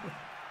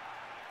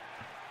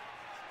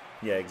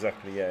 Yeah,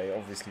 exactly, yeah,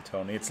 obviously,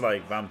 Tony. It's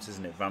like Vamps,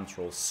 isn't it? Vamps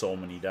rolls so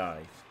many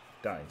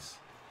dice.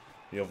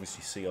 You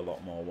obviously see a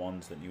lot more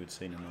ones than you would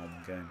see in a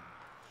normal game.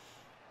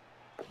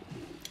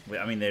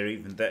 I mean,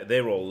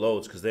 they roll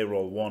loads because they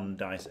roll 1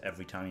 dice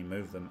every time you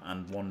move them,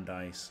 and 1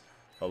 dice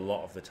a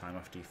lot of the time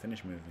after you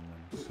finish moving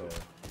them. So,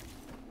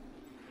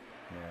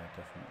 yeah,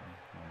 definitely.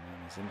 Oh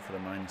man, he's in for the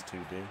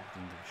 -2D.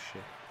 Doesn't give a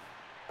shit.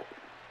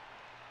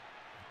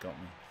 Got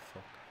me.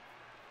 Fuck.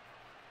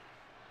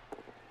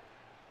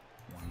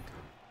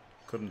 Wanker.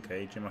 couldn't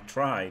cage him. I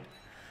tried.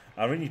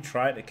 I really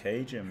tried to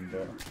cage him,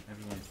 but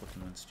everyone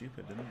fucking went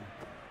stupid, didn't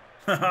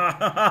they?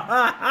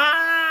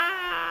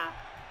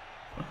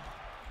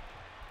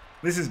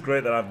 This is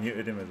great that I've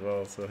muted him as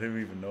well, so who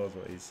even knows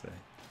what he's saying?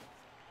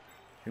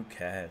 Who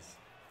cares?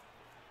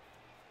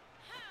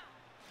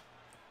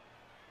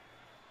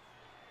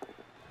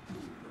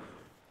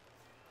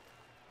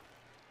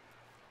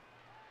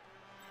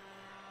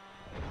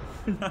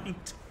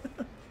 Right.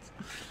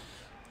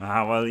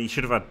 Ah, well, he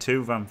should have had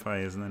 2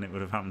 vampires and then it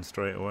would have happened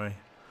straight away.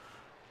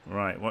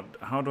 Right, what?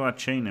 How do I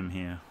chain him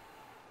here?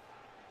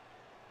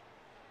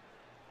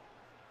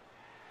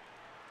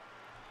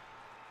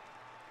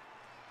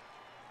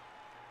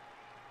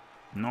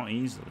 Not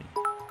easily.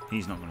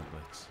 He's not going to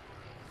blitz.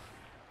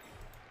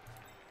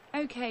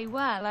 Okay,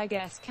 well, I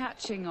guess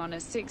catching on a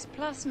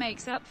 6+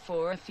 makes up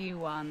for a few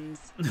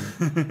 1s.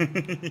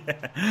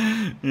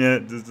 Yeah,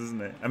 it does,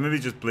 doesn't it? And maybe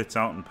just blitz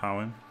out and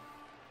power him.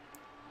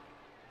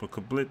 But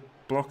could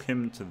block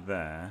him to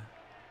there.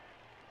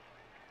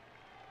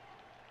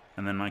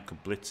 And then I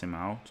could blitz him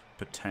out,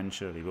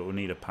 potentially, but we'll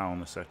need a power on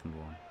the second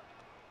one.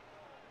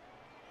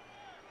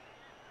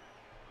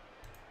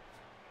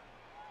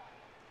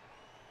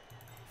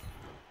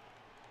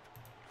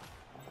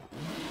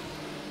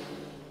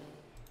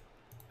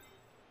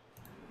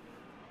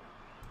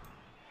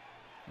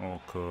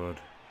 Or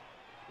could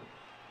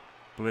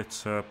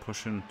blitz her,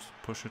 push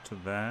her to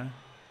there.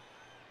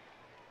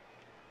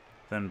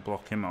 Then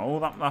block him. Oh,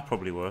 that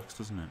probably works,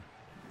 doesn't it?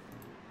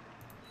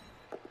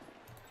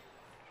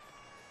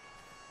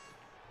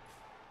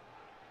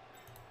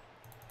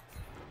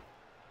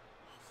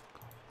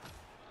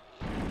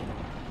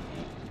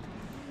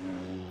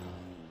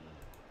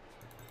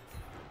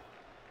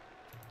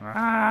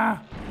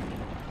 Ah!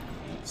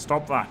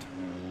 Stop that.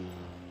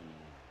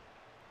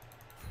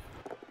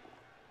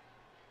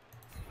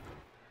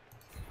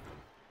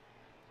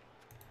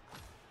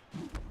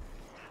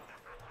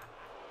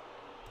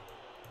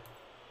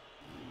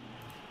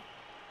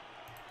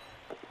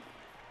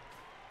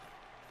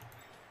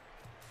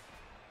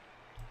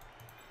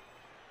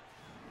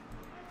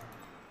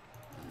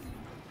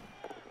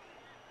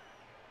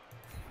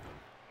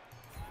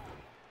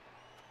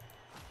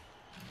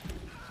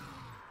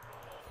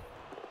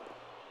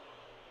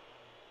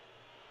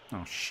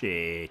 Oh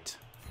shit!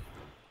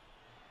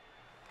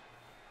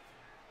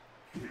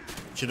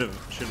 Should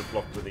have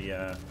blocked with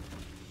the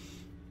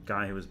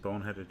guy who was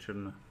boneheaded,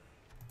 shouldn't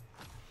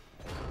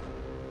I?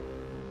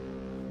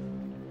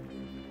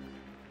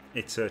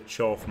 It's a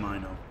Chof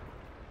Mino.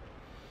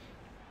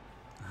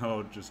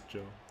 Oh, just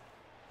Joe.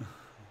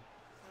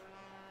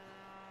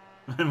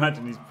 I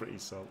imagine he's pretty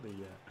salty.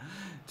 Yeah.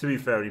 To be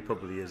fair, he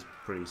probably is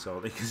pretty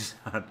salty because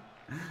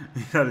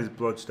he's had his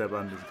Bloodstep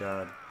and his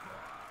guard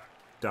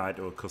die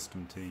to a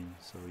custom team,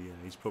 so yeah,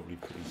 he's probably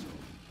pretty salty.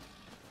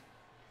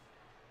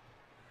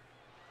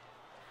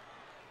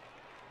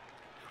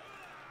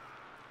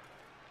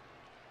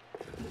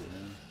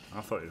 Yeah,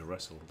 I thought he'd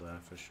wrestled there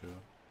for sure.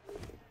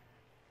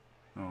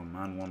 Oh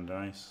man, 1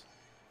 dice.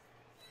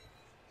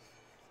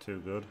 Too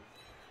good.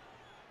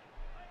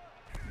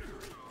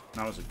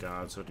 That was a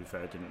guard, so to be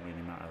fair, it didn't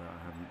really matter that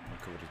I hadn't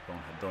recovered his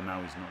bonehead, though now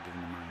he's not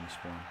giving the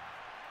 -1.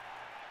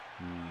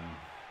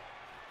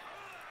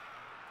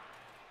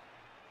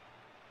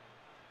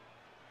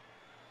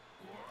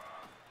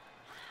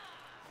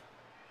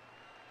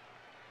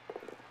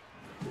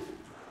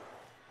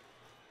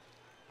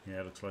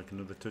 Yeah, looks like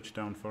another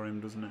touchdown for him,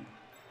 doesn't it?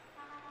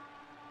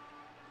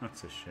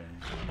 That's a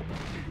shame.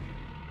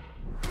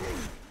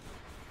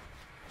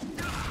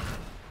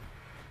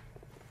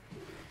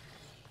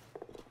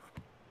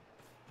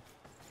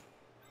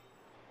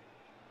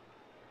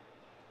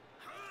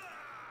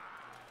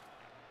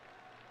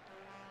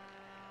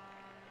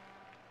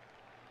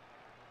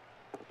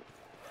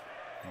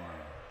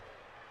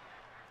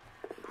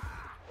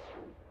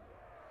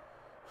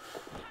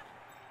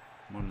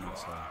 One more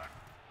side.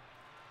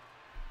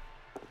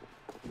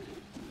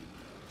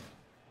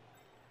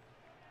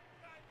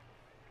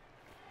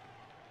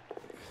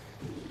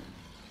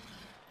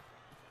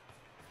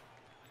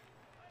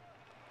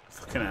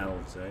 Fucking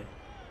elves, eh?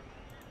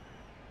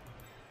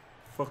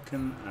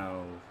 Fucking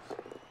elves.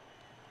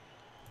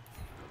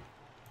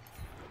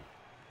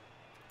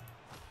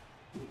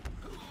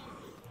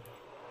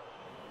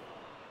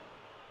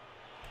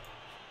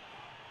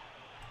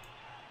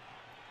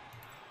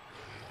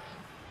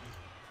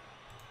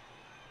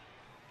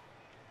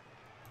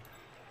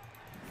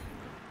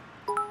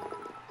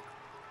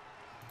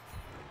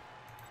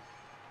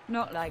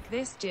 Not like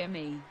this,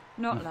 Jimmy.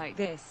 Not like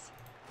this.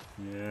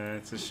 Yeah,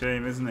 it's a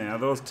shame, isn't it?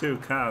 Those 2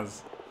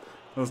 Kaz,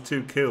 those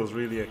 2 kills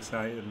really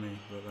excited me,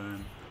 but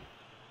then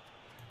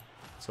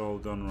it's all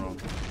gone wrong.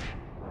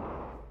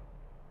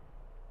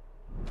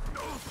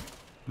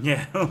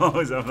 Yeah, I'll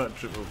always have that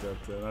triple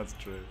tap there, that's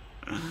true.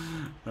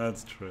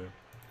 That's true.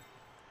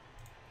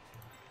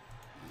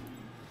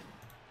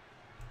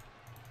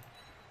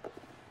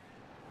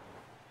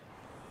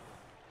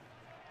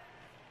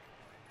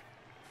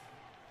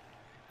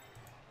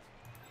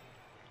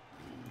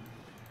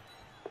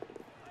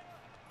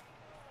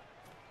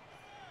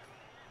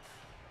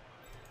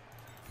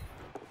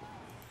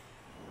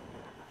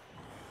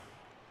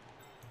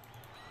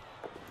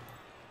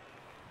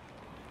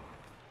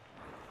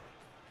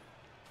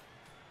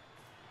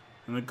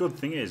 And the good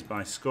thing is,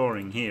 by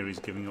scoring here, he's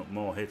giving up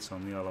more hits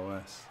on the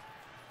LOS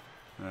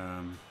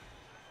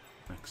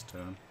next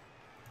turn.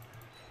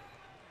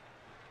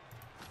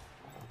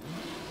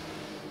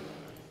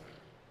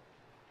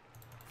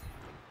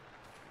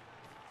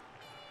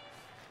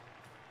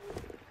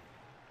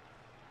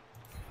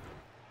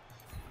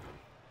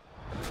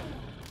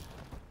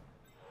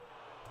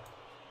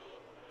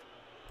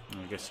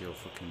 I guess he'll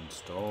fucking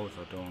stall if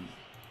I don't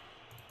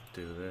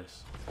do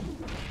this.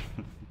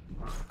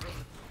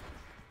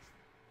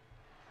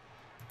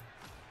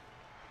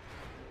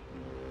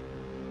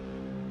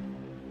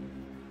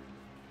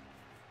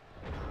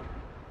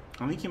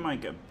 I think you might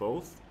get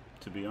both,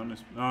 to be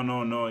honest.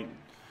 No,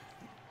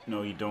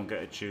 you don't get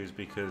to choose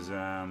because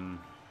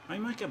you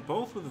might get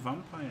both with the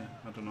vampire.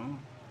 I don't know,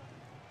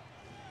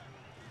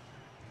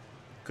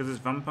 because there's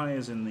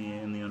vampires in the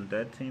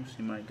undead team, so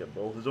you might get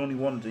both. There's only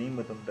one team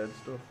with undead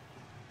stuff,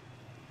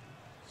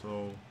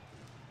 so.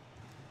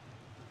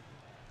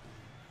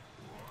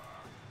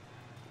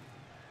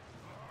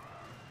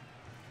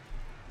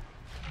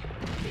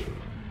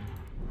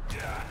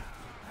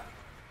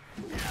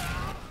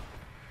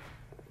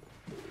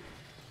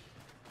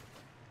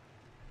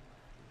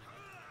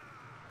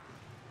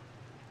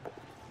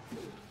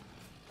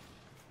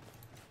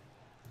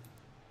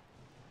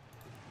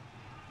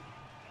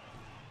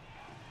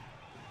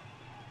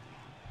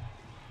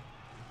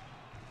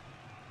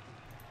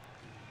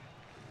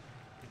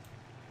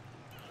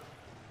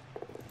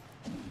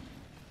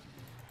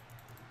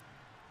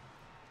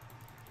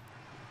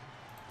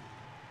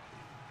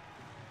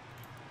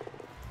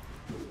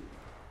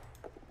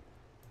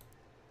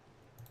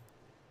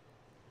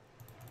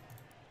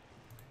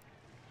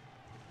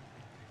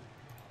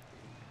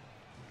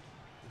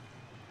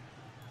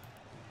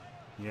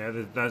 Yeah,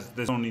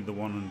 there's only the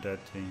one undead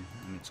team,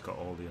 and it's got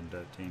all the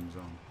undead teams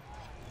on.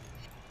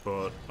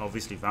 But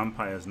obviously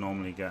vampires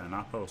normally get an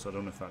apple, so I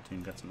don't know if that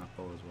team gets an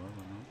apple as well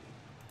or not,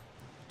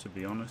 to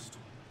be honest.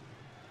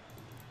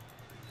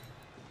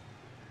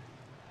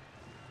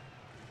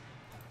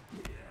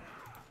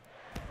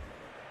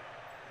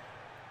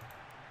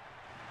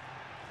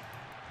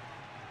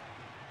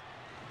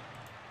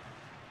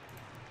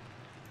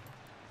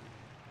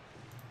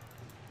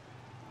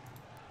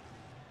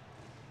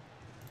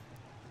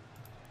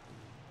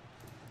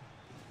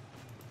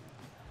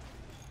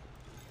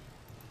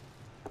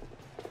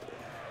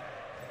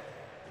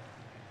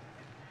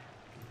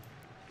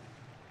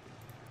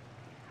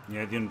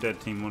 Yeah, the undead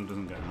team one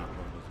doesn't get an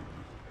apple, does it?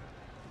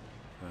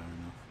 Fair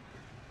enough.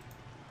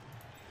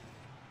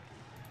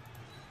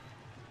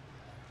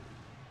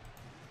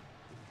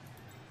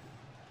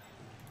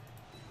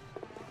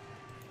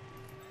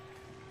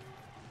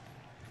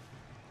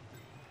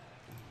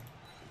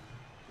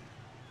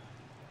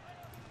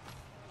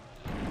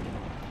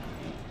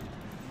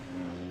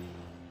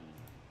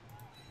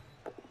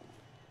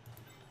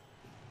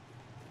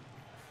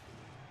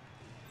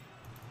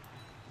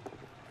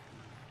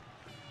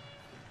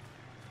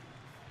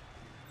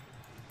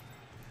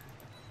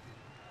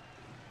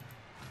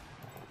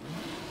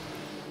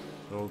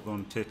 It's all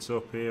gone tits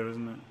up here,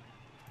 isn't it?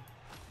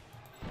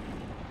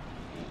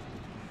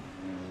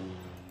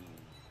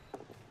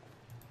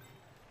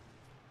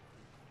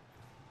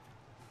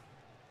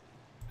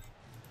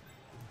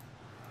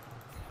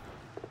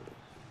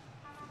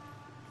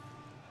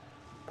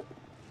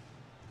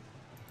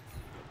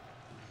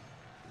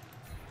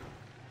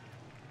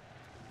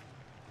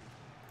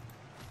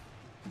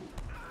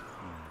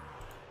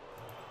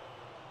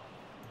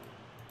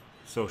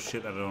 So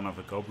shit that I don't have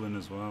a goblin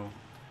as well.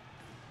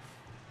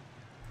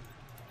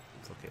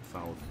 Fuck it,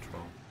 foul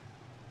control.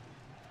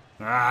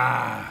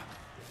 Ah!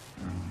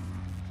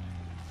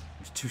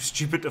 It's too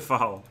stupid to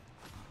foul.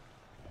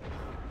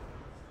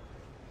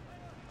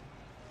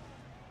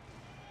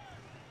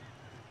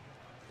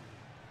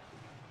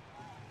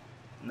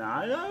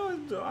 Nah, I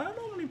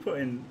normally put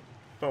in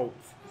about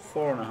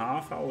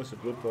 4.5 hours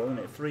of Blood Bowl in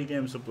it. 3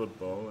 games of Blood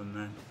Bowl and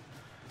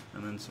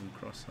then some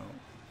cross out.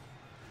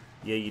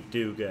 Yeah, you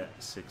do get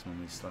 6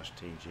 mummies / TGs.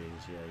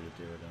 Yeah, you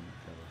do it on the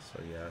cover. So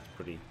yeah,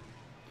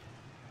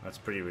 that's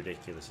pretty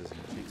ridiculous, isn't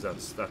it?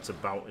 Because that's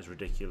about as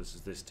ridiculous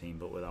as this team,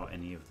 but without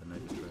any of the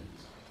negative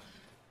traits.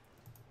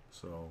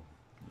 So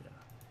yeah,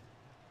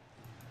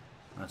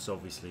 that's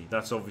obviously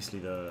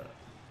the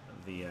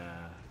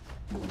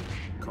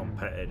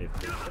competitive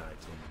big guy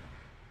team.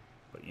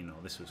 But you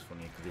know, this was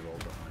funny because they've all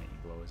got Mighty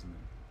Blow, isn't it?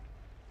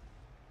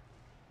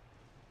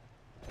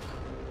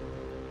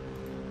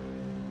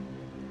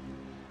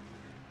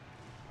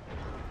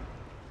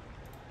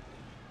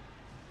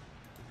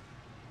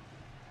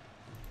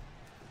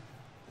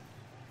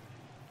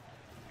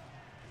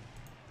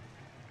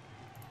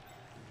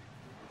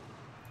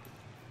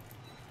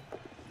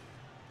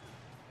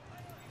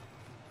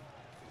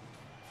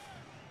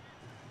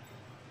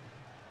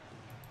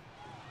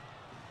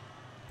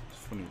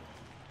 Funny.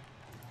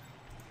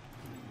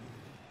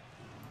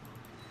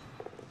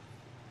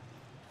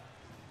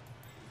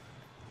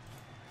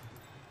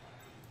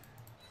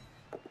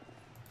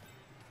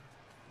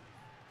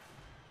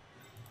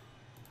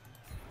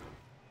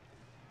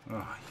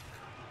 Ugh.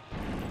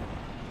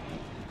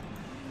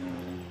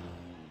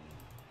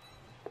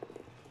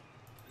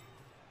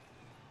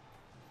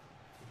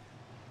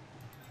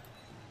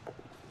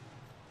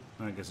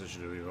 I guess I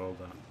should have re-rolled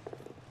that.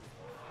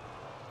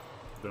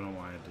 Don't know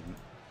why I didn't.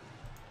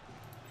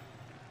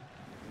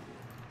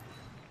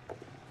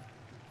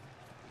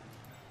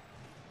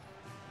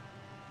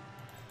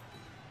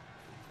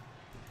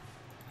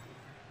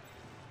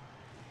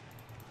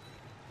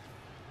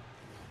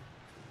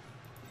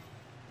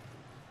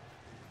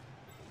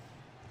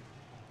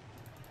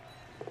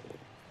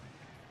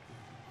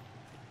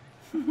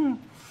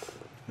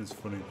 It's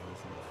funny though,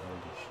 isn't it?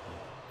 Holy shit.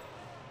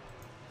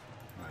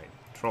 Right,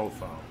 troll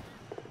foul.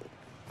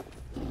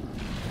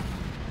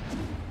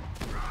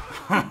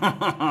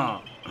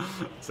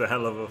 It's a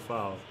hell of a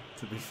foul,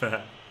 to be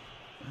fair.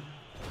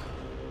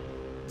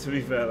 To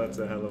be fair, that's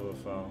a hell of a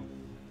foul.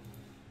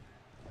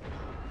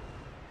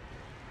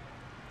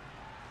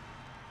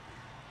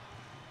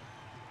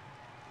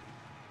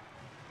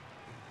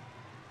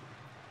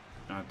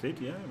 I did,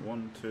 yeah.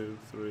 1, 2,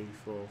 3,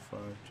 4, 5,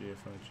 GFI,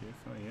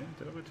 GFI. Yeah,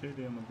 did have a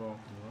 2D on the ball.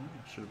 Right.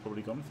 I should have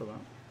probably gone for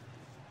that.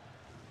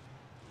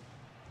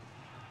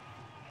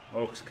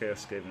 Orcs,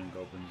 Chaos, Skaven, and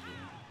Goblins.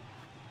 Yeah.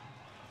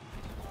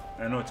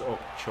 No, it's Orc,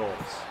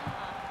 Chorts,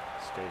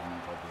 Skaven,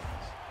 and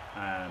Goblins,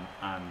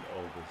 and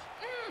Ogres.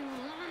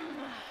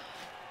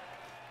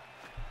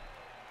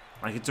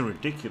 Like, it's a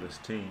ridiculous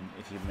team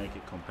if you make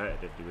it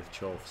competitively with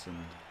Chorfs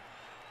and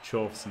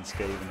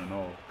Skaven and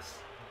Orcs,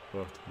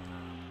 but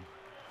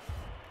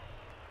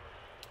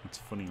it's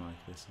funny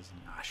like this, isn't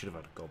it? I should have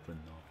had a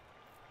Goblin though.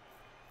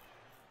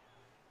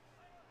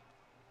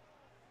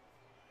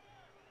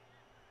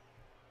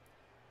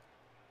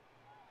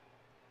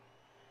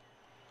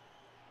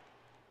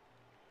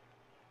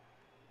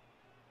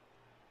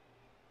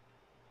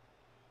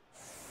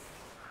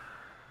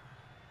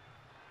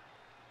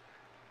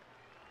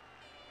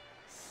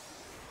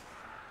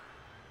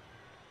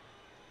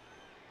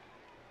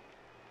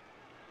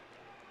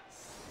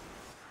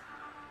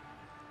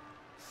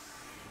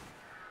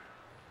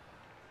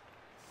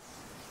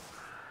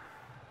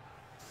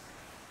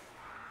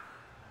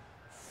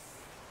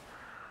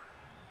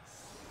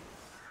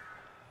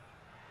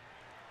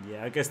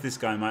 Yeah, I guess this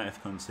guy might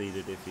have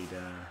conceded if he'd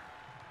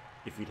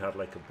had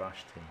like a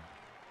bash team.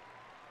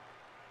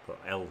 But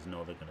elves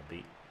know they're going to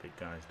beat big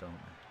guys, don't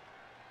they?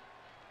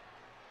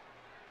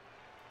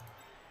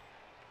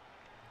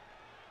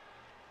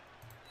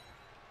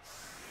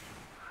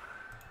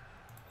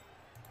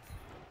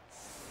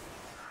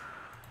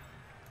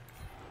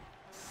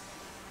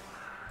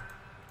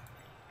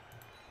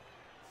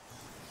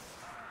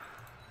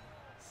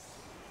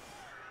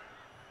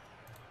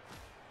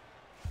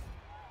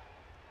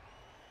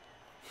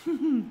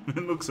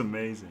 It looks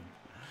amazing.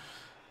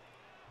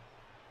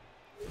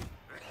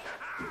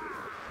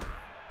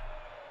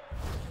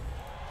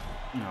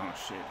 Oh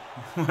shit!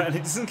 Well, he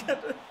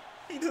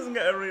doesn't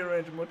get a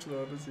rearrange much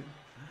though, does he?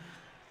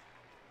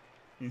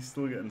 He's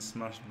still getting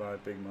smashed by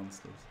big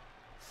monsters.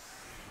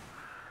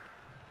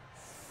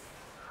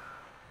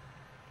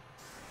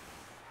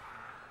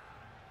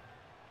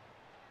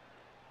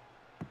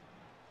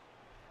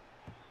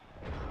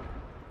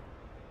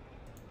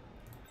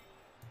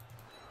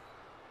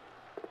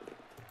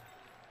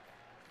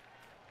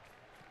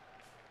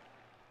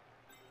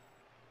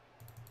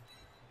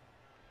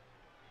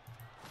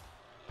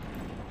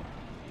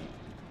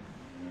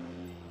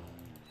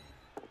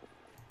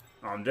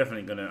 I'm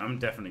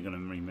definitely gonna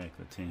remake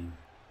the team.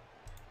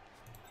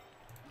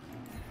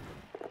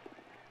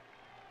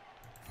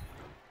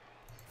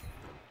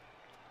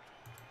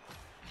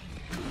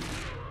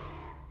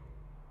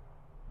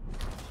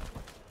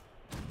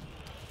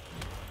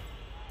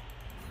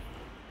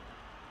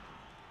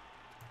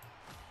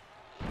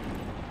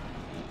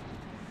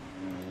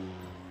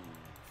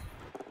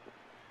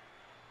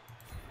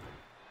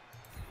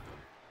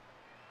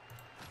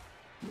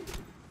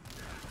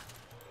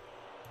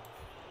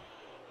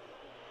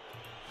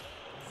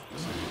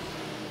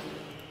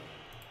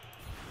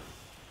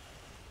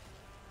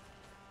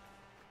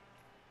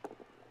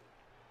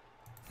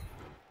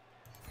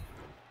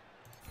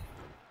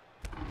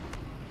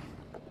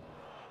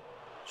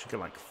 Should get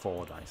like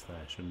 4 dice there,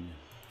 shouldn't you?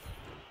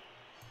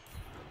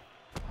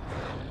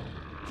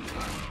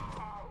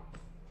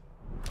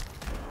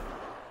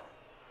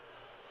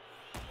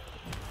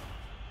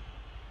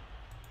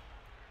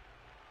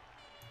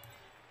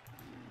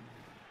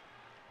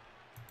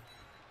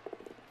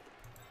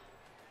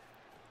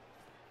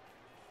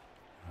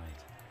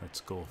 Right,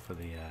 let's go for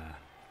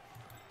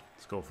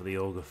the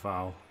ogre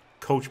foul.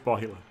 Coach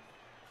Boiler.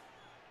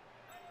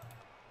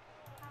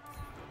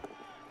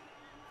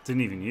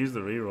 Didn't even use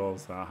the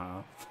rerolls that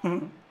half.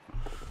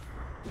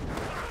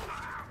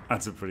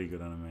 That's a pretty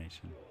good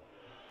animation.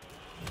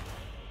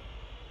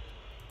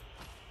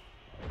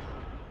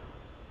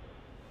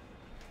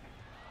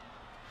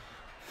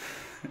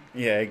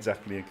 Yeah,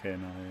 exactly. Okay,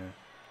 now, yeah.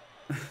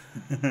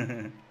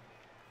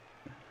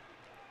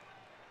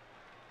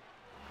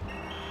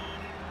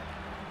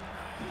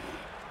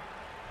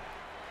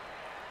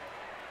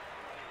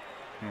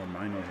 Oh,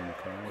 mine was on the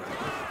card.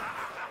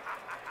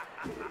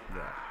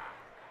 Yeah.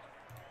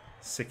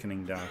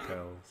 Sickening Dark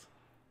Elves.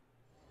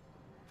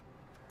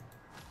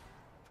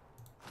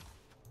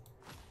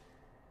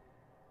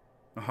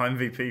 Oh,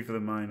 MVP for the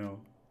minor.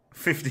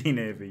 15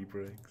 AV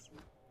breaks.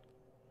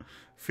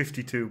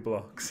 52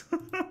 blocks.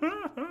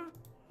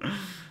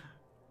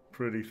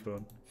 Pretty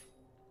fun.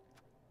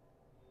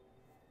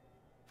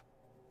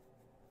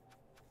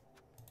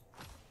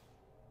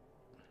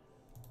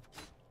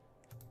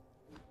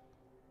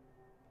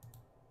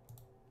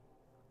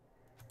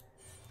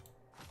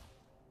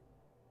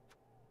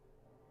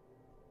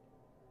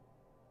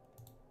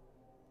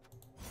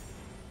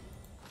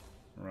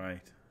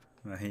 Right,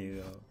 there you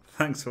go.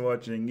 Thanks for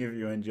watching. If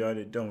you enjoyed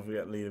it, don't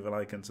forget to leave a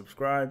like and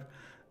subscribe,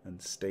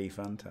 and stay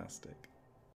fantastic.